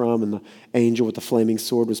off from, and the angel with the flaming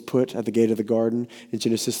sword was put at the gate of the garden. In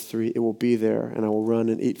Genesis 3, it will be there, and I will run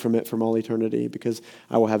and eat from it from all eternity, because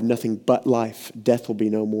I will have nothing but life. Death will be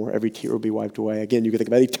no more. Every tear will be wiped away. Again, you can think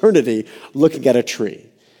about eternity looking at a tree.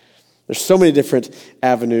 There's so many different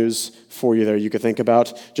avenues for you there. You could think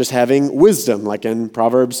about just having wisdom, like in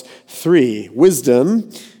Proverbs 3. Wisdom,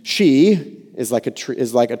 she is like a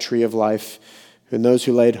tree of life. And those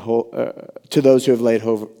who to those who have laid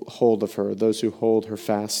hold of her, those who hold her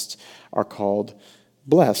fast are called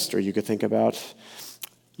blessed. Or you could think about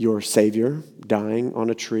your Savior dying on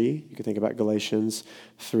a tree. You could think about Galatians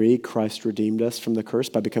 3. Christ redeemed us from the curse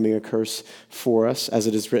by becoming a curse for us. As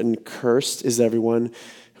it is written, cursed is everyone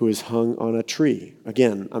who is hung on a tree.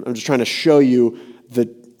 Again, I'm just trying to show you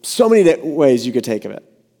so many ways you could take of it.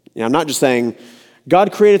 I'm not just saying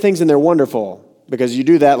God created things and they're wonderful, because you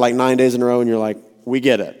do that like 9 days in a row and you're like, we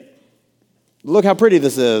get it. Look how pretty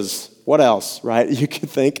this is. What else, right? You could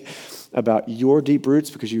think about your deep roots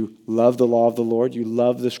because you love the law of the Lord. You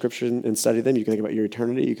love the scripture and study them. You can think about your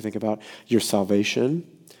eternity. You can think about your salvation.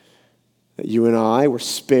 That you and I were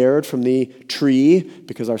spared from the tree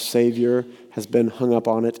because our Savior has been hung up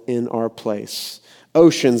on it in our place.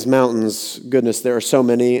 Oceans, mountains, goodness, there are so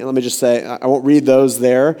many. Let me just say, I won't read those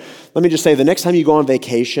there. Let me just say, the next time you go on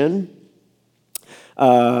vacation,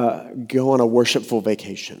 go on a worshipful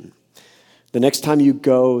vacation. The next time you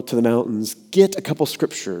go to the mountains, get a couple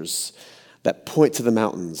scriptures that point to the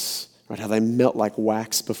mountains, right? How they melt like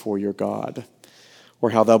wax before your God, or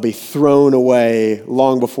how they'll be thrown away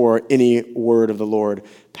long before any word of the Lord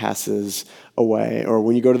passes away. Or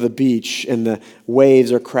when you go to the beach and the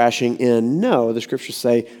waves are crashing in. No, the scriptures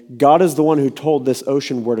say God is the one who told this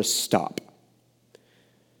ocean where to stop.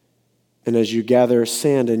 And as you gather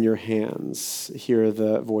sand in your hands, hear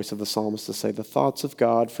the voice of the psalmist to say, the thoughts of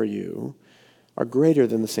God for you are greater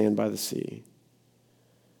than the sand by the sea.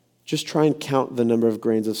 Just try and count the number of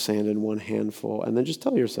grains of sand in one handful, and then just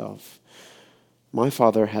tell yourself, my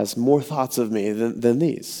Father has more thoughts of me than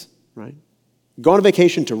these, right? Go on a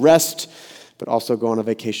vacation to rest, but also go on a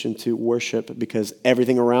vacation to worship, because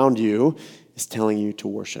everything around you is telling you to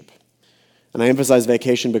worship. And I emphasize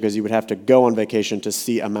vacation because you would have to go on vacation to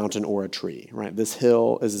see a mountain or a tree, right? This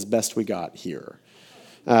hill is as best we got here.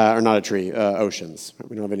 Or not a tree, oceans.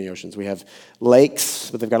 We don't have any oceans. We have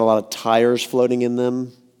lakes, but they've got a lot of tires floating in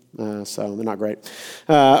them, so they're not great.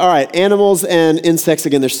 All right, animals and insects.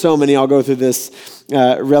 Again, there's so many. I'll go through this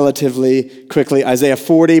relatively quickly. Isaiah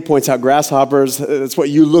 40 points out grasshoppers. That's what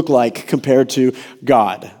you look like compared to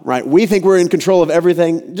God, right? We think we're in control of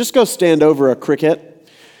everything. Just go stand over a cricket.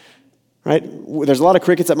 Right? There's a lot of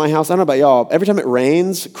crickets at my house. I don't know about y'all. Every time it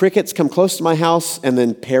rains, crickets come close to my house and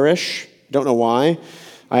then perish. Don't know why.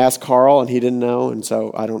 I asked Carl and he didn't know, and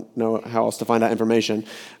so I don't know how else to find out information.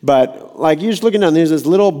 But like you're just looking down, there's this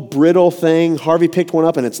little brittle thing. Harvey picked one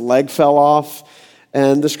up and its leg fell off.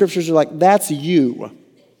 And the scriptures are like, that's you.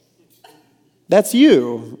 That's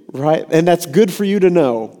you, right? And that's good for you to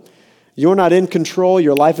know. You're not in control.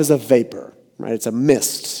 Your life is a vapor. Right? It's a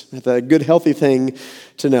mist. It's a good, healthy thing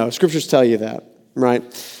to know. Scriptures tell you that, right?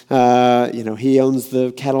 He owns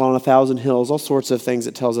the cattle on 1,000 hills, all sorts of things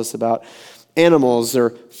it tells us about animals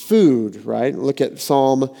or food, right? Look at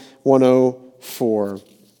Psalm 104.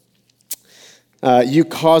 You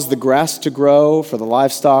cause the grass to grow for the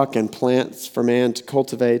livestock and plants for man to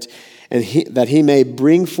cultivate, and that he may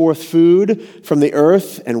bring forth food from the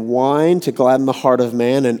earth and wine to gladden the heart of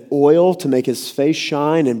man and oil to make his face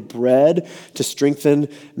shine and bread to strengthen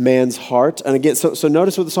man's heart. And again, so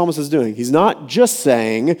notice what the psalmist is doing. He's not just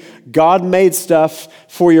saying, God made stuff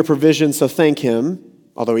for your provision, so thank him,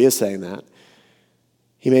 although he is saying that.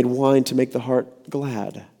 He made wine to make the heart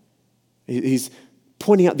glad. He's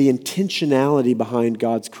pointing out the intentionality behind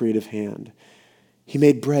God's creative hand. He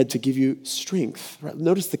made bread to give you strength. Right?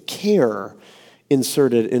 Notice the care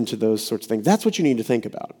inserted into those sorts of things. That's what you need to think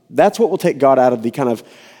about. That's what will take God out of the kind of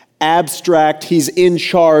abstract, he's in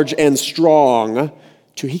charge and strong,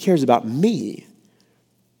 to he cares about me.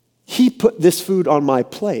 He put this food on my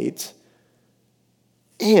plate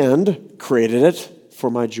and created it for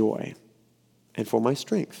my joy and for my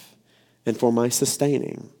strength and for my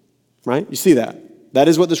sustaining. Right? You see that? That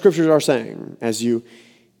is what the scriptures are saying as you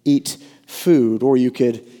eat food. Or you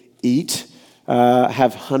could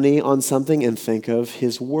have honey on something and think of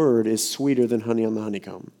his word is sweeter than honey on the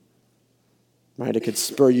honeycomb. Right? It could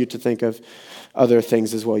spur you to think of other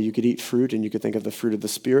things as well. You could eat fruit and you could think of the fruit of the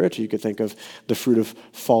Spirit. You could think of the fruit of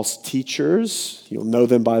false teachers. You'll know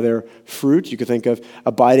them by their fruit. You could think of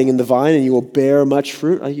abiding in the vine and you will bear much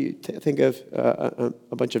fruit. You think of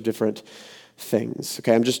a bunch of different things.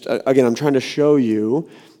 Okay, I'm trying to show you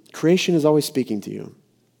creation is always speaking to you.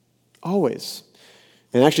 Always.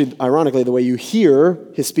 And actually, ironically, the way you hear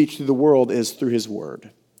his speech through the world is through his word.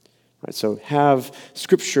 Right, so have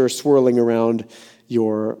scripture swirling around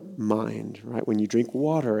your mind, right? When you drink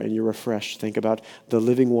water and you're refreshed, think about the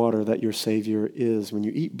living water that your Savior is. When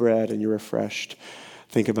you eat bread and you're refreshed,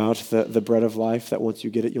 think about the bread of life that once you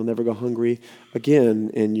get it, you'll never go hungry again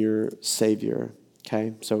in your Savior,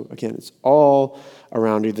 okay? So again, it's all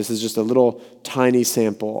around you. This is just a little tiny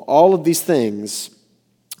sample. All of these things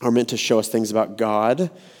are meant to show us things about God,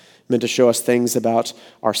 meant to show us things about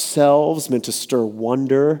ourselves, meant to stir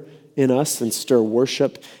wonder in us and stir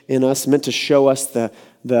worship in us, meant to show us the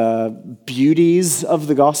beauties of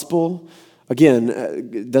the gospel. Again,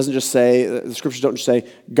 it doesn't just say, the scriptures don't just say,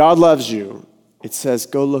 God loves you. It says,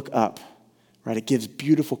 go look up, right? It gives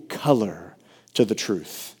beautiful color to the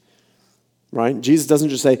truth, right? Jesus doesn't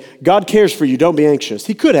just say, God cares for you, don't be anxious.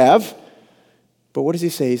 He could have, but what does he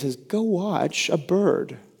say? He says, go watch a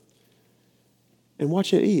bird and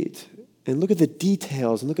watch it eat. And look at the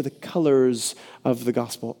details and look at the colors of the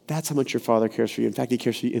gospel. That's how much your Father cares for you. In fact, he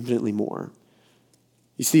cares for you infinitely more.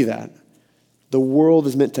 You see that? The world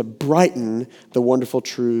is meant to brighten the wonderful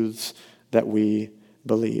truths that we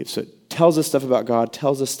believe. So it tells us stuff about God,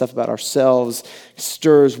 tells us stuff about ourselves,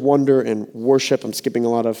 stirs wonder and worship. I'm skipping a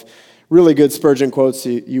lot of really good Spurgeon quotes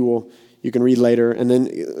you can read later. And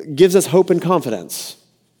then gives us hope and confidence.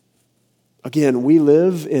 Again, we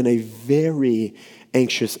live in a very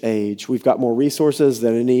anxious age. We've got more resources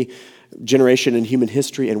than any generation in human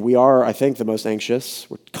history, and we are, I think, the most anxious.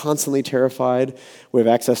 We're constantly terrified. We have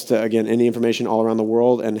access to, again, any information all around the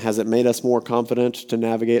world, and has it made us more confident to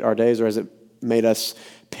navigate our days, or has it made us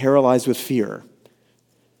paralyzed with fear?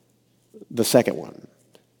 The second one,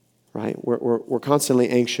 right? We're constantly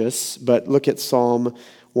anxious, but look at Psalm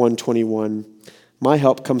 121. My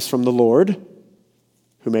help comes from the Lord,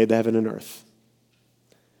 who made the heaven and earth.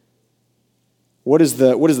 What is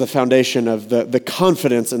the foundation of the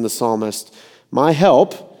confidence in the psalmist? My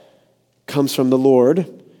help comes from the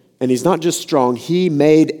Lord, and he's not just strong, he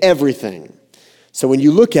made everything. So when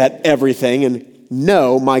you look at everything and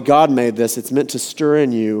know, my God made this, it's meant to stir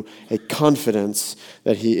in you a confidence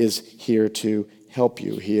that he is here to help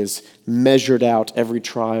you. He has measured out every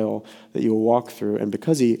trial that you will walk through, and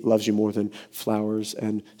because he loves you more than flowers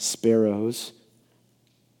and sparrows,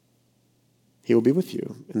 he will be with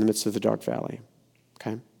you in the midst of the dark valley.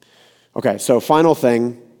 Okay, so final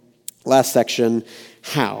thing, last section,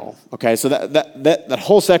 how? Okay, so that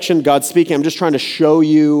whole section, God speaking, I'm just trying to show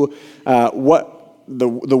you what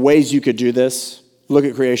the ways you could do this. Look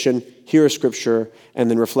at creation, hear a scripture,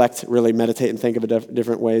 and then reflect, really meditate and think of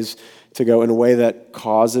different ways to go in a way that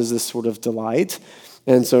causes this sort of delight.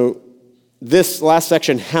 And so this last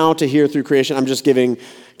section, how to hear through creation, I'm just giving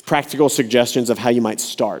practical suggestions of how you might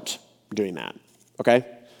start doing that, okay?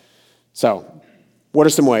 So, what are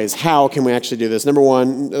some ways? How can we actually do this? Number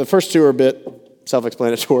one, the first two are a bit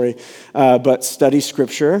self-explanatory, but study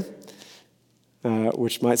Scripture,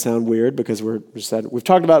 which might sound weird because we've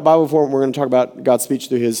talked about Bible before, and we're going to talk about God's speech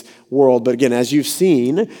through his world. But again, as you've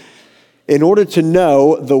seen, in order to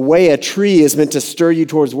know the way a tree is meant to stir you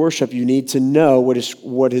towards worship, you need to know what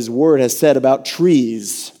his word has said about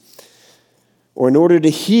trees. Or in order to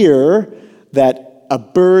hear that a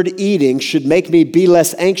bird eating should make me be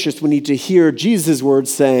less anxious, we need to hear Jesus' words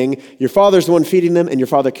saying, your Father's the one feeding them, and your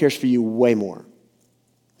Father cares for you way more,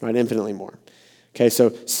 right? Infinitely more. Okay,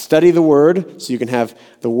 so study the Word so you can have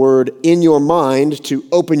the Word in your mind to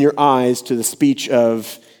open your eyes to the speech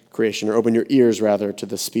of creation, or open your ears, rather, to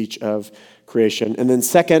the speech of creation. And then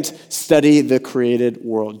second, study the created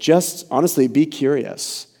world. Just, honestly, be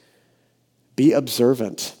curious. Be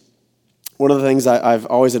observant. One of the things I've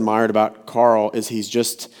always admired about Carl is he's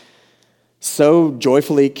just so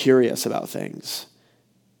joyfully curious about things.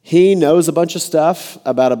 He knows a bunch of stuff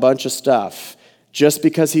about a bunch of stuff just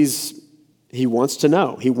because he wants to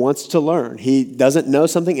know. He wants to learn. He doesn't know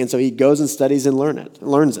something, and so he goes and studies and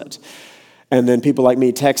learns it. And then people like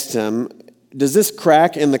me text him, does this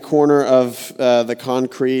crack in the corner of the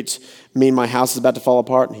concrete mean my house is about to fall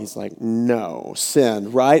apart? And he's like, no,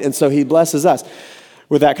 sin, right? And so he blesses us.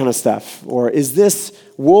 with that kind of stuff. Or is this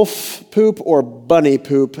wolf poop or bunny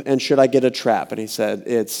poop, and should I get a trap? And he said,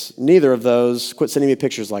 it's neither of those. Quit sending me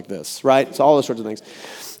pictures like this, right? So all those sorts of things.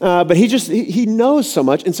 But he knows so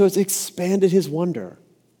much, and so it's expanded his wonder.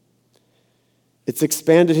 It's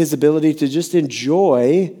expanded his ability to just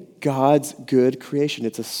enjoy God's good creation.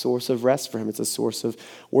 It's a source of rest for him. It's a source of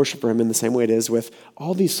worship for him in the same way it is with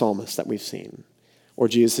all these psalmists that we've seen, or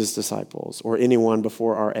Jesus' disciples, or anyone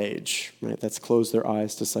before our age, right? That's closed their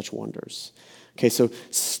eyes to such wonders. Okay, so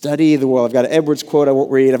study the world. I've got an Edwards quote I won't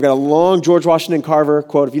read. I've got a long George Washington Carver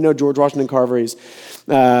quote. If you know George Washington Carver, he's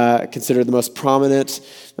considered the most prominent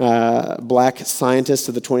black scientist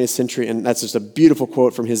of the 20th century, and that's just a beautiful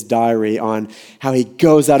quote from his diary on how he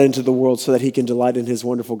goes out into the world so that he can delight in his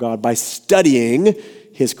wonderful God by studying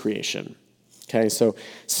his creation. Okay, so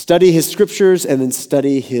study his scriptures and then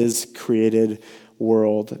study his created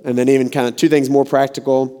world. And then even kind of two things more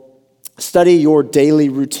practical. Study your daily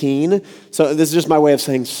routine. So this is just my way of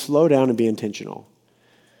saying slow down and be intentional.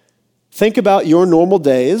 Think about your normal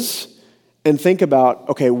days and think about,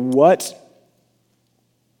 okay, what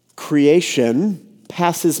creation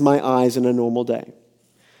passes my eyes in a normal day?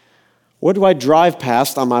 What do I drive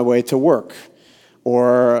past on my way to work?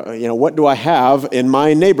 Or, what do I have in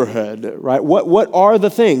my neighborhood, right? What are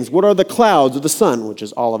the things? What are the clouds or the sun, which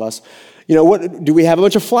is all of us? What do we have a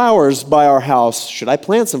bunch of flowers by our house? Should I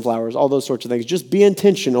plant some flowers? All those sorts of things. Just be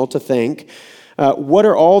intentional to think, what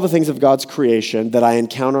are all the things of God's creation that I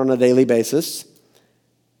encounter on a daily basis?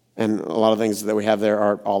 And a lot of things that we have there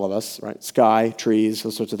are all of us, right? Sky, trees,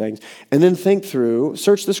 those sorts of things. And then think through,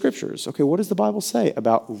 search the scriptures. Okay, what does the Bible say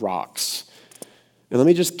about rocks? And let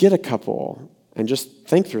me just get a couple and just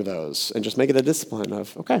think through those and just make it a discipline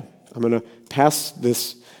of, okay, I'm going to pass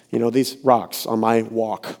this, these rocks on my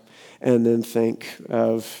walk. And then think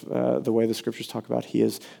of the way the scriptures talk about he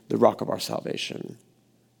is the rock of our salvation.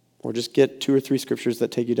 Or just get 2 or 3 scriptures that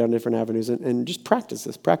take you down different avenues and just practice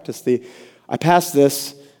this. I pass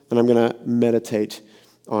this and I'm going to meditate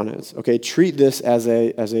on it. Okay, treat this as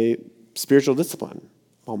a spiritual discipline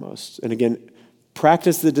almost. And again,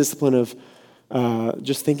 practice the discipline of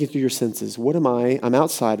just thinking through your senses. What am I? I'm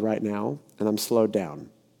outside right now and I'm slowed down.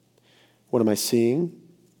 What am I seeing?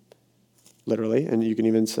 Literally, and you can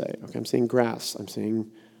even say, okay, I'm seeing grass, I'm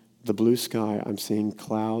seeing the blue sky, I'm seeing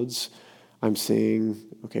clouds, I'm seeing,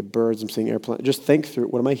 birds, I'm seeing airplanes. Just think through,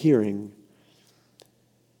 what am I hearing?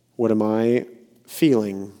 What am I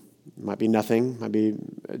feeling? Might be nothing, might be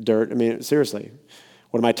dirt. Seriously.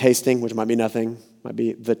 What am I tasting, which might be nothing? Might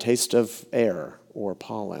be the taste of air or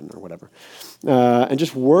pollen or whatever. And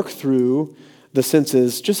just work through the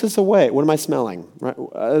senses just as a way, what am I smelling? Right?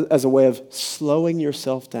 As a way of slowing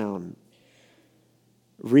yourself down.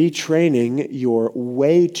 Retraining your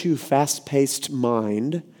way too fast-paced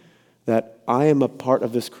mind that I am a part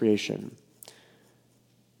of this creation.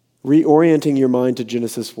 Reorienting your mind to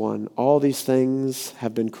Genesis 1. All these things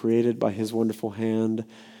have been created by his wonderful hand.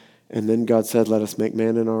 And then God said, let us make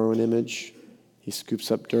man in our own image. He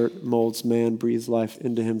scoops up dirt, molds man, breathes life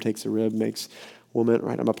into him, takes a rib, makes woman.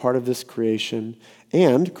 Right? I'm a part of this creation.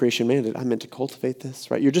 And creation mandate, I'm meant to cultivate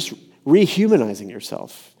this. Right? You're just rehumanizing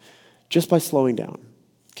yourself just by slowing down.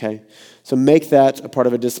 Okay, so make that a part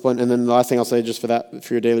of a discipline. And then the last thing I'll say just for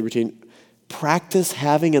your daily routine, practice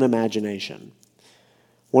having an imagination.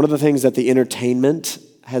 One of the things that the entertainment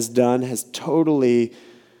has done has totally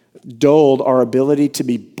dulled our ability to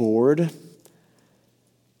be bored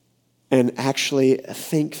and actually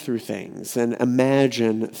think through things and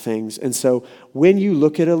imagine things. And so when you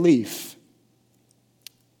look at a leaf,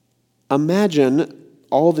 imagine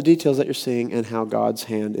all the details that you're seeing and how God's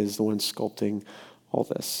hand is the one sculpting all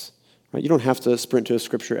this. Right? You don't have to sprint to a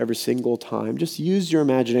scripture every single time. Just use your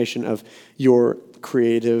imagination of your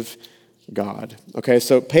creative God. Okay,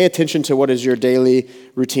 so pay attention to what is your daily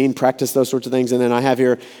routine. Practice those sorts of things. And then I have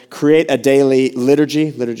here, create a daily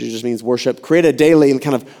liturgy. Liturgy just means worship. Create a daily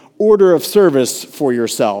kind of order of service for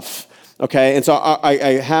yourself. Okay, and so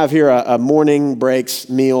I have here a morning, breaks,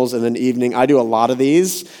 meals, and then evening. I do a lot of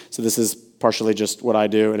these. So this is partially just what I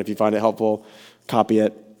do. And if you find it helpful, copy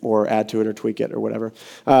it or add to it or tweak it or whatever.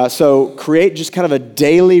 So create just kind of a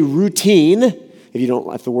daily routine.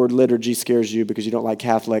 If the word liturgy scares you because you don't like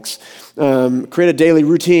Catholics, create a daily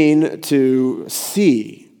routine to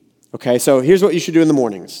see. Okay, so here's what you should do in the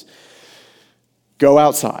mornings. Go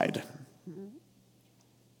outside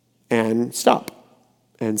and stop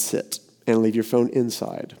and sit and leave your phone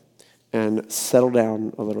inside and settle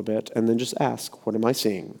down a little bit and then just ask, what am I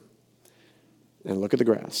seeing? And look at the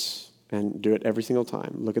grass. And do it every single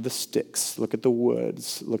time. Look at the sticks. Look at the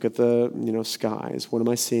woods. Look at the skies. What am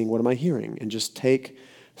I seeing? What am I hearing? And just take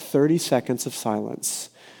 30 seconds of silence.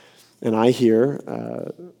 And I hear,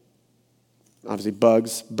 obviously,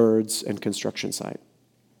 bugs, birds, and construction site.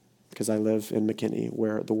 Because I live in McKinney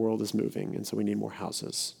where the world is moving, and so we need more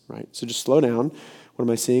houses, right? So just slow down. What am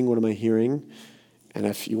I seeing? What am I hearing? And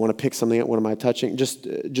if you want to pick something up, what am I touching? Just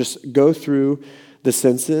go through the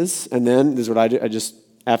senses, and then this is what I do. I just,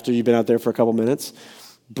 after you've been out there for a couple minutes,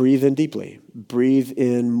 breathe in deeply. Breathe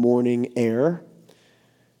in morning air,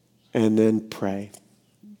 and then pray.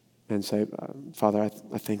 And say, Father,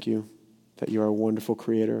 I thank you that you are a wonderful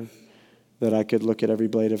creator, that I could look at every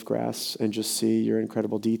blade of grass and just see your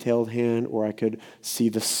incredible detailed hand, or I could see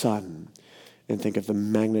the sun and think of the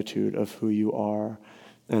magnitude of who you are,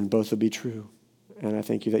 and both would be true. And I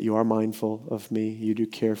thank you that you are mindful of me. You do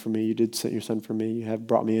care for me. You did send your son for me. You have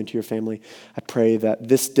brought me into your family. I pray that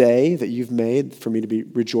this day that you've made for me to be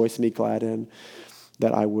rejoiced and be glad in,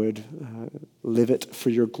 that I would live it for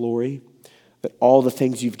your glory, that all the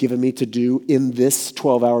things you've given me to do in this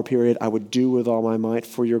 12-hour period, I would do with all my might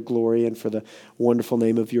for your glory and for the wonderful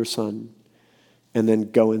name of your son, and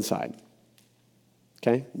then go inside.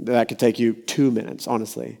 Okay? That could take you 2 minutes,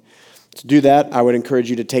 honestly. To do that, I would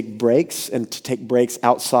encourage you to take breaks, and to take breaks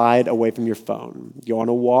outside away from your phone. Go on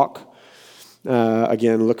a walk.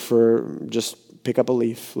 Again, just pick up a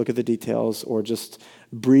leaf, look at the details, or just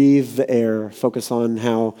breathe the air. Focus on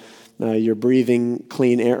how you're breathing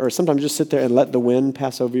clean air, or sometimes just sit there and let the wind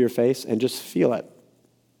pass over your face and just feel it.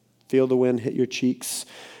 Feel the wind hit your cheeks,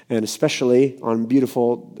 and especially on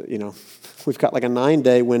beautiful, we've got like a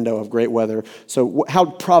 9-day window of great weather. So how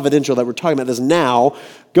providential that we're talking about this now.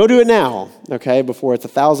 Go do it now, okay, before it's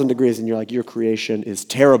 1,000 degrees and you're like, your creation is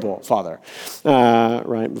terrible, Father,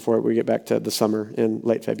 right, before we get back to the summer in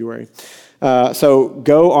late February. So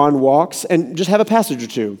go on walks and just have a passage or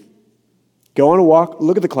two. Go on a walk,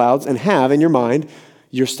 look at the clouds, and have in your mind,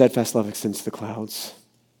 your steadfast love extends to the clouds,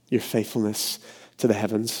 your faithfulness to the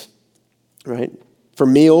heavens, right? For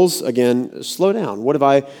meals, again, slow down.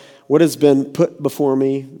 What has been put before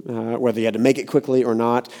me, whether you had to make it quickly or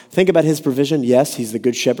not? Think about his provision. Yes, he's the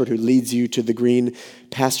good shepherd who leads you to the green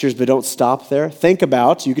pastures, but don't stop there.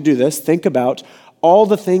 You could do this, think about all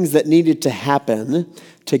the things that needed to happen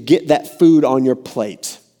to get that food on your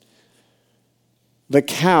plate. The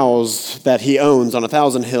cows that he owns on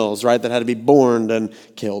 1,000 hills, right, that had to be born and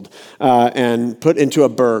killed and put into a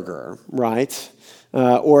burger, right?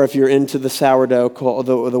 Or if you're into the sourdough,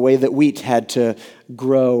 the way that wheat had to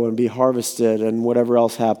grow and be harvested and whatever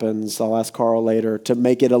else happens, I'll ask Carl later, to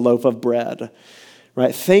make it a loaf of bread,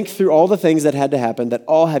 right? Think through all the things that had to happen that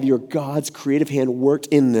all have your God's creative hand worked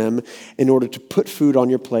in them in order to put food on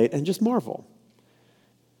your plate, and just marvel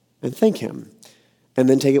and thank him. And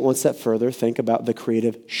then take it one step further. Think about the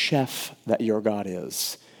creative chef that your God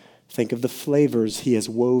is. Think of the flavors he has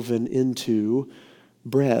woven into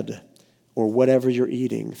bread or whatever you're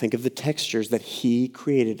eating. Think of the textures that he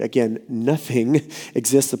created. Again, nothing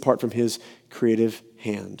exists apart from his creative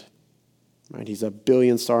hand. Right? He's a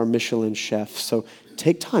billion-star Michelin chef. So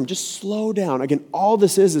take time. Just slow down. Again, all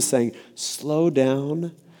this is saying, slow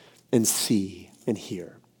down and see and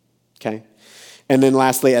hear. Okay? And then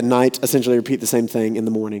lastly, at night, essentially repeat the same thing in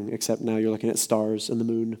the morning, except now you're looking at stars and the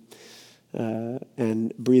moon.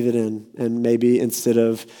 And breathe it in. And maybe instead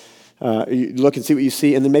of, you look and see what you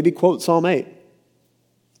see, and then maybe quote Psalm 8.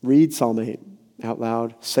 Read Psalm 8 out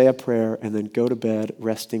loud, say a prayer, and then go to bed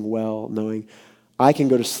resting well, knowing I can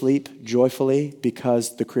go to sleep joyfully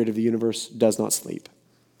because the creator of the universe does not sleep.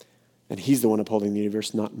 And he's the one upholding the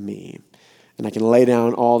universe, not me. And I can lay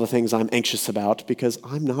down all the things I'm anxious about because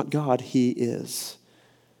I'm not God, he is.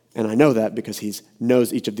 And I know that because he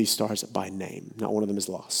knows each of these stars by name. Not one of them is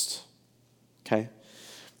lost. Okay?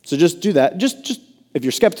 So just do that. Just if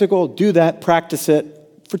you're skeptical, do that, practice it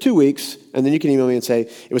for 2 weeks, and then you can email me and say,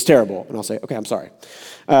 it was terrible. And I'll say, okay, I'm sorry.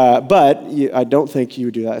 But I don't think you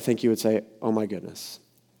would do that. I think you would say, oh my goodness.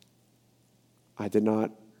 I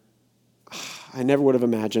never would have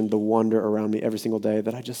imagined the wonder around me every single day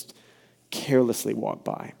that I just carelessly walk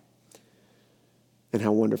by, and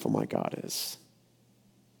how wonderful my God is.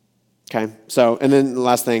 Okay, so, and then the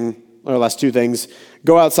last two things,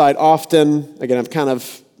 go outside often. Again, I've kind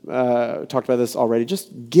of talked about this already.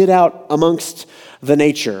 Just get out amongst the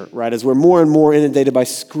nature, right? As we're more and more inundated by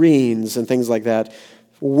screens and things like that,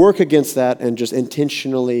 work against that and just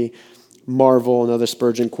intentionally marvel. Another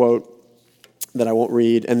Spurgeon quote that I won't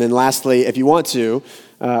read. And then lastly, if you want to,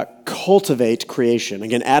 cultivate creation.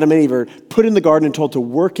 Again, Adam and Eve are put in the garden and told to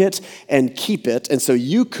work it and keep it. And so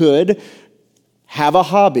you could have a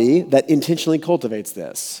hobby that intentionally cultivates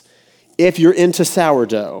this. If you're into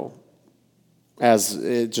sourdough, as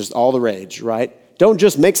it's just all the rage, right? Don't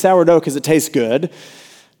just make sourdough because it tastes good.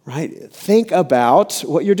 right? Think about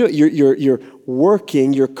what you're doing. You're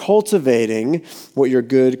working, you're cultivating what your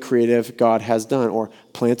good, creative God has done. Or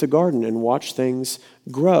plant a garden and watch things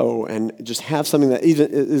grow and just have something that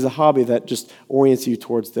even is a hobby that just orients you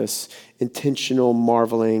towards this intentional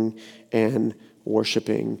marveling and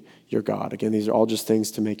worshiping your God. Again, these are all just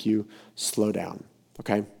things to make you slow down,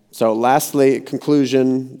 okay? So lastly,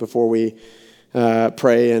 conclusion before we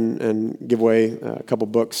pray and give away a couple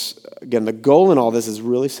books. Again, the goal in all this is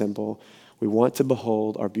really simple. We want to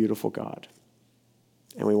behold our beautiful God,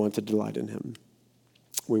 and we want to delight in him.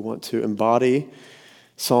 We want to embody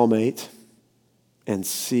Psalm 8 and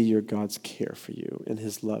see your God's care for you and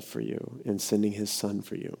his love for you and sending his son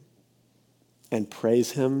for you. And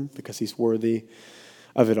praise him because he's worthy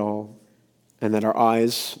of it all. And that our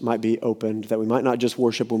eyes might be opened, that we might not just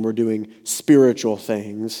worship when we're doing spiritual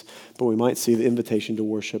things, but we might see the invitation to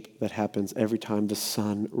worship that happens every time the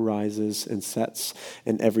sun rises and sets,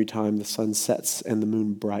 and every time the sun sets and the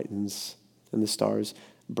moon brightens and the stars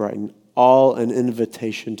brighten. All an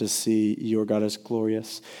invitation to see your God is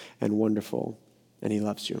glorious and wonderful, and he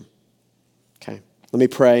loves you. Okay, let me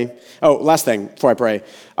pray. Oh, last thing before I pray.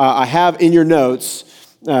 I have in your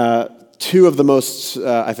notes two of the most,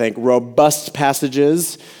 I think, robust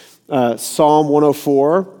passages, Psalm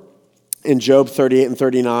 104 and Job 38 and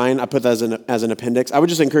 39. I put that as an appendix. I would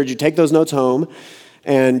just encourage you, take those notes home,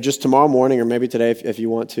 and just tomorrow morning, or maybe today if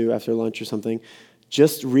you want to, after lunch or something,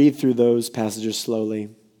 just read through those passages slowly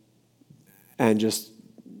and just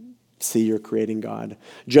see your creating God.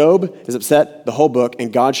 Job is upset the whole book,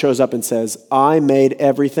 and God shows up and says, I made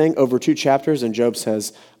everything, over 2 chapters, and Job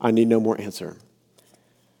says, I need no more answer.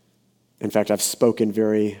 In fact, I've spoken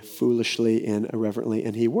very foolishly and irreverently,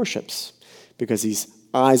 and he worships because his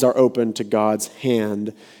eyes are open to God's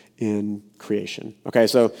hand in creation. Okay,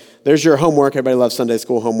 so there's your homework. Everybody loves Sunday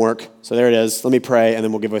school homework. So there it is. Let me pray, and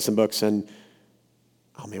then we'll give away some books, and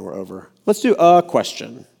oh man, we're over. Let's do a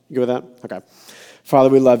question. You good with that? Okay. Father,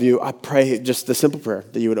 we love you. I pray just the simple prayer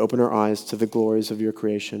that you would open our eyes to the glories of your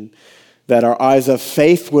creation, that our eyes of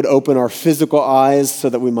faith would open our physical eyes so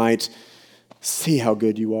that we might see how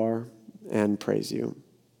good you are and praise you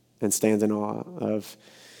and stand in awe of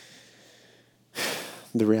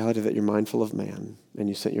the reality that you're mindful of man and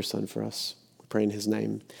you sent your son for us. We pray in his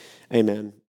name. Amen.